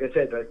 Like I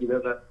said,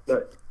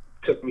 that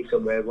took me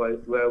somewhere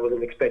where I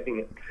wasn't expecting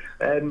it.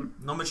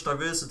 Not much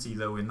diversity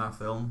though in that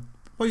film.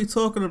 What are you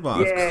talking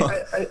about?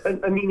 Yeah,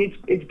 I mean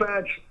it's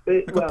bad.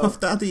 I got Puff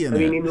Daddy in I it.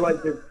 mean,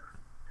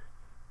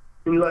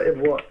 in light of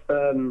what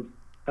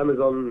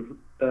Amazon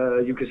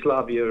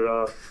Yugoslavia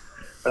are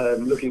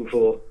looking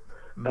for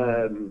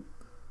in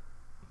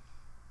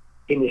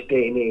this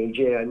day and age,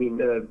 yeah, I mean,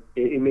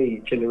 it may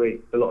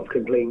generate a lot of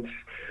complaints,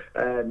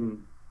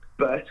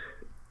 but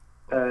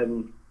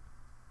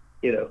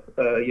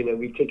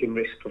we've taken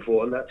risks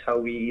before, and that's how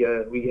we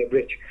get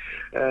rich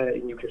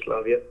in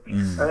Yugoslavia.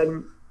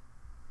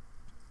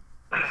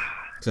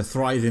 It's a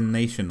thriving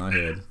nation, I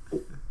heard.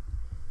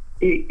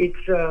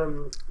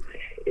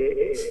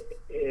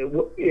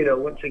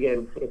 Once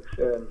again, it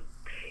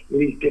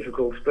is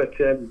difficult, but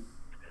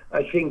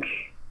I think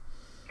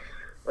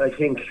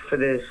for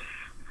this,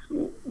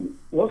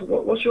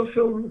 what's your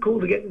film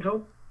called again,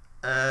 Tom?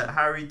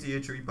 Harry,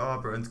 Deirdre,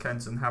 Barbara and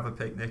Kenton have a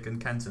picnic, and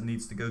Kenton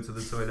needs to go to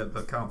the toilet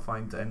but can't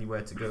find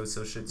anywhere to go,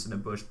 so shits in a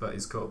bush but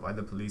is caught by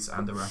the police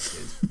and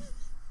arrested.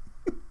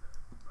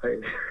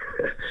 Right.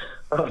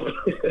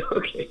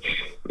 Okay.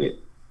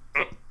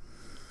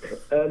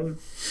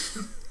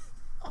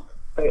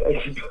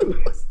 I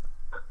suppose.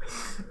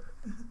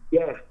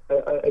 Yeah,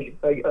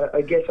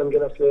 I guess I'm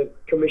gonna have to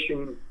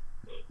commission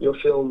your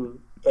film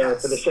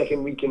for the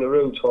second week in a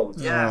row, Tom.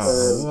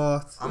 Yes.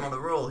 What? I'm on a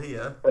roll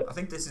here. I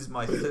think this is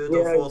my third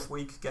or fourth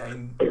week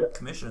getting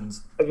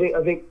commissions. I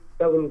think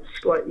that one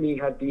slightly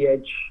had the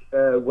edge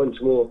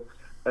once more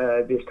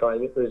this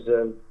time. It was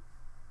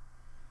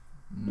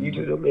you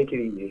two don't make it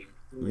easy.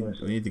 We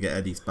need to get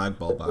Eddie's bag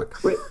ball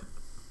back. Wait,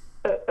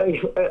 hang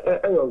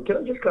on, can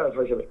I just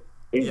clarify something?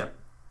 Is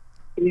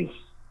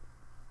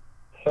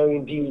Harry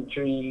and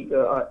Deirdre,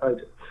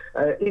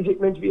 is it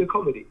meant to be a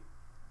comedy?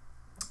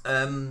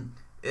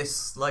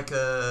 It's like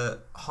a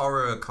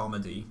horror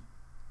comedy.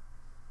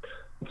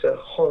 It's a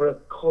horror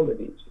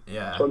comedy.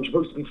 Yeah. So I'm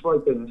supposed to be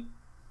frightened,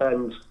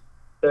 and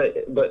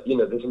but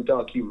there's some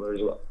dark humour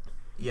as well.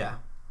 Yeah.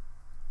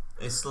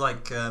 It's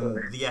like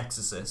The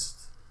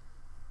Exorcist.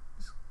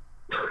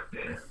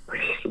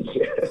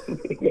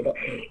 yeah,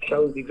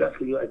 sounds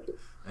exactly like it.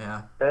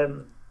 Yeah.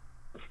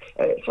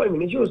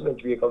 Simon, is yours meant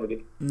to be a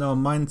comedy? No,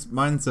 mine's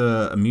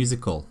a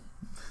musical.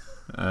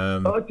 It's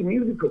a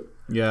musical.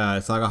 Yeah,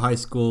 it's like a high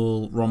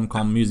school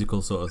rom-com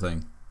musical sort of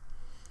thing.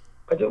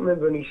 I don't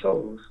remember any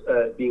songs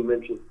being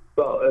mentioned,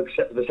 well,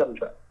 except for the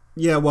soundtrack.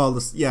 Yeah, well,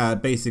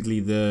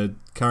 basically the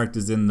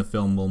characters in the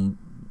film will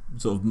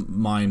sort of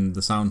mime the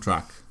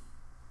soundtrack.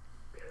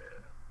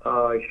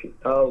 Oh, I see.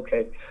 Oh,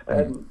 okay.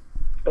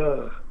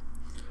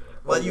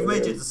 Well, you've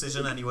made your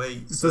decision anyway.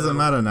 It doesn't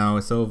matter now,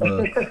 it's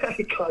over.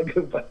 I can't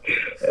go back.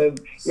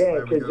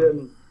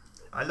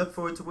 I look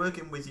forward to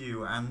working with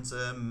you and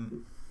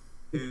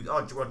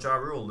Ja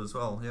Rule as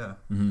well, yeah.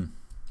 Mm-hmm.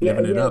 Ja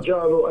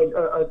Rule,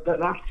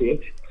 that's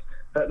it.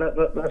 That's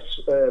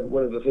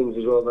one of the things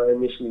as well that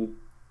initially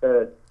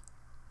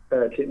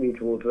tipped me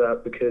towards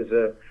that, because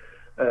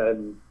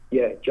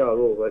Ja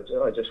Rule,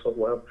 I just thought,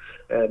 wow.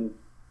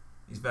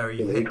 He's very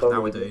hip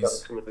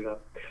nowadays.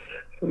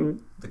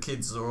 The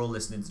kids are all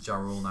listening to Ja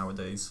Rule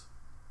nowadays.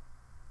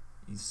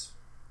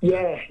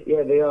 Yeah,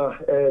 they are.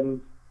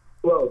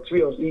 Well, to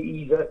be honest,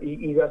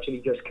 he's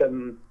actually just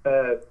come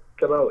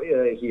out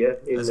here in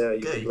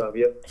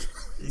Yugoslavia.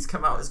 He's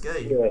come out as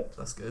gay. Yeah,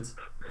 that's good.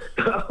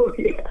 Oh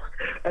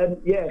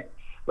yeah,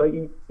 like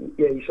he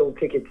sold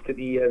tickets to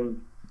the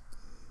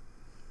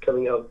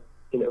coming out,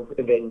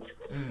 event.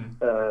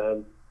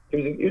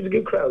 It was a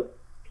good crowd.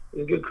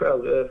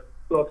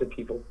 Lots of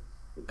people.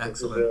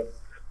 Excellent.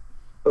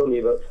 Only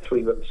about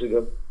 3 months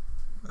ago.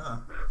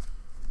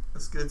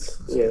 That's good.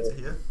 That's good to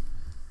hear.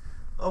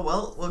 Oh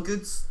well,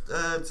 good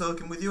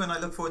talking with you, and I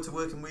look forward to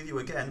working with you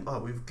again. Oh,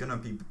 we're gonna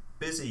be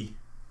busy.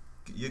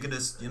 You're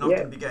not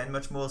gonna be getting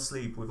much more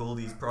sleep with all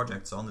these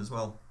projects on as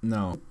well.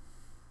 No.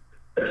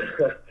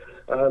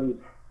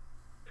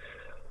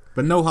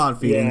 But no hard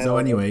feelings. So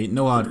anyway,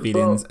 no hard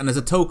feelings. And as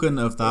a token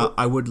of that,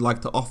 I would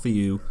like to offer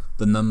you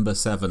the number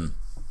 7.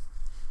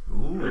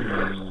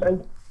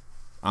 Ooh.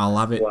 I'll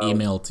have it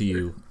emailed to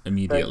you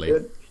immediately.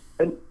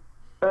 And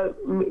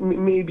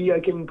maybe I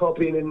can pop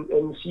in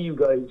and see you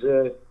guys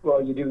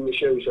while you're doing the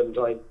show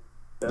sometime.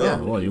 Yeah,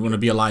 well, you want to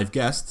be a live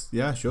guest?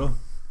 Yeah, sure.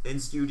 In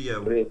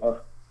studio.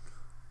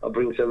 I'll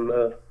bring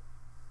some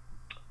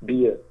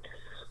beer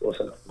or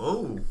something.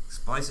 Oh,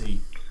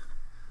 spicy.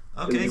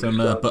 Okay. Some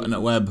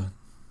Butternut Web.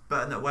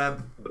 Butternut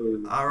Web.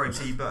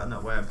 R.I.P.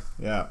 Butternut Web.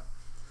 Yeah.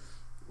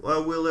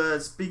 Well, we'll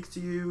speak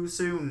to you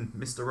soon,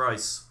 Mr.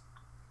 Rice.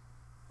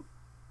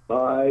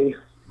 Bye.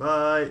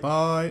 Bye.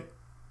 Bye.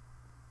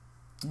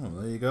 Oh,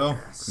 there you go.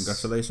 Yes.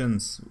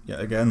 Congratulations. Yet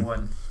again.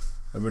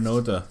 A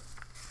Renaudot.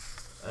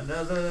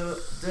 Another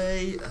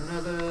day,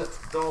 another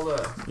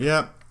dollar.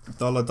 Yep.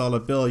 Dollar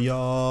bill,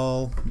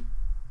 y'all.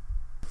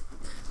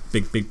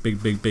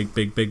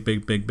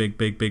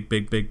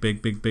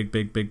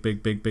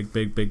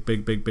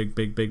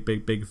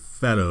 big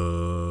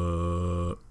fellow.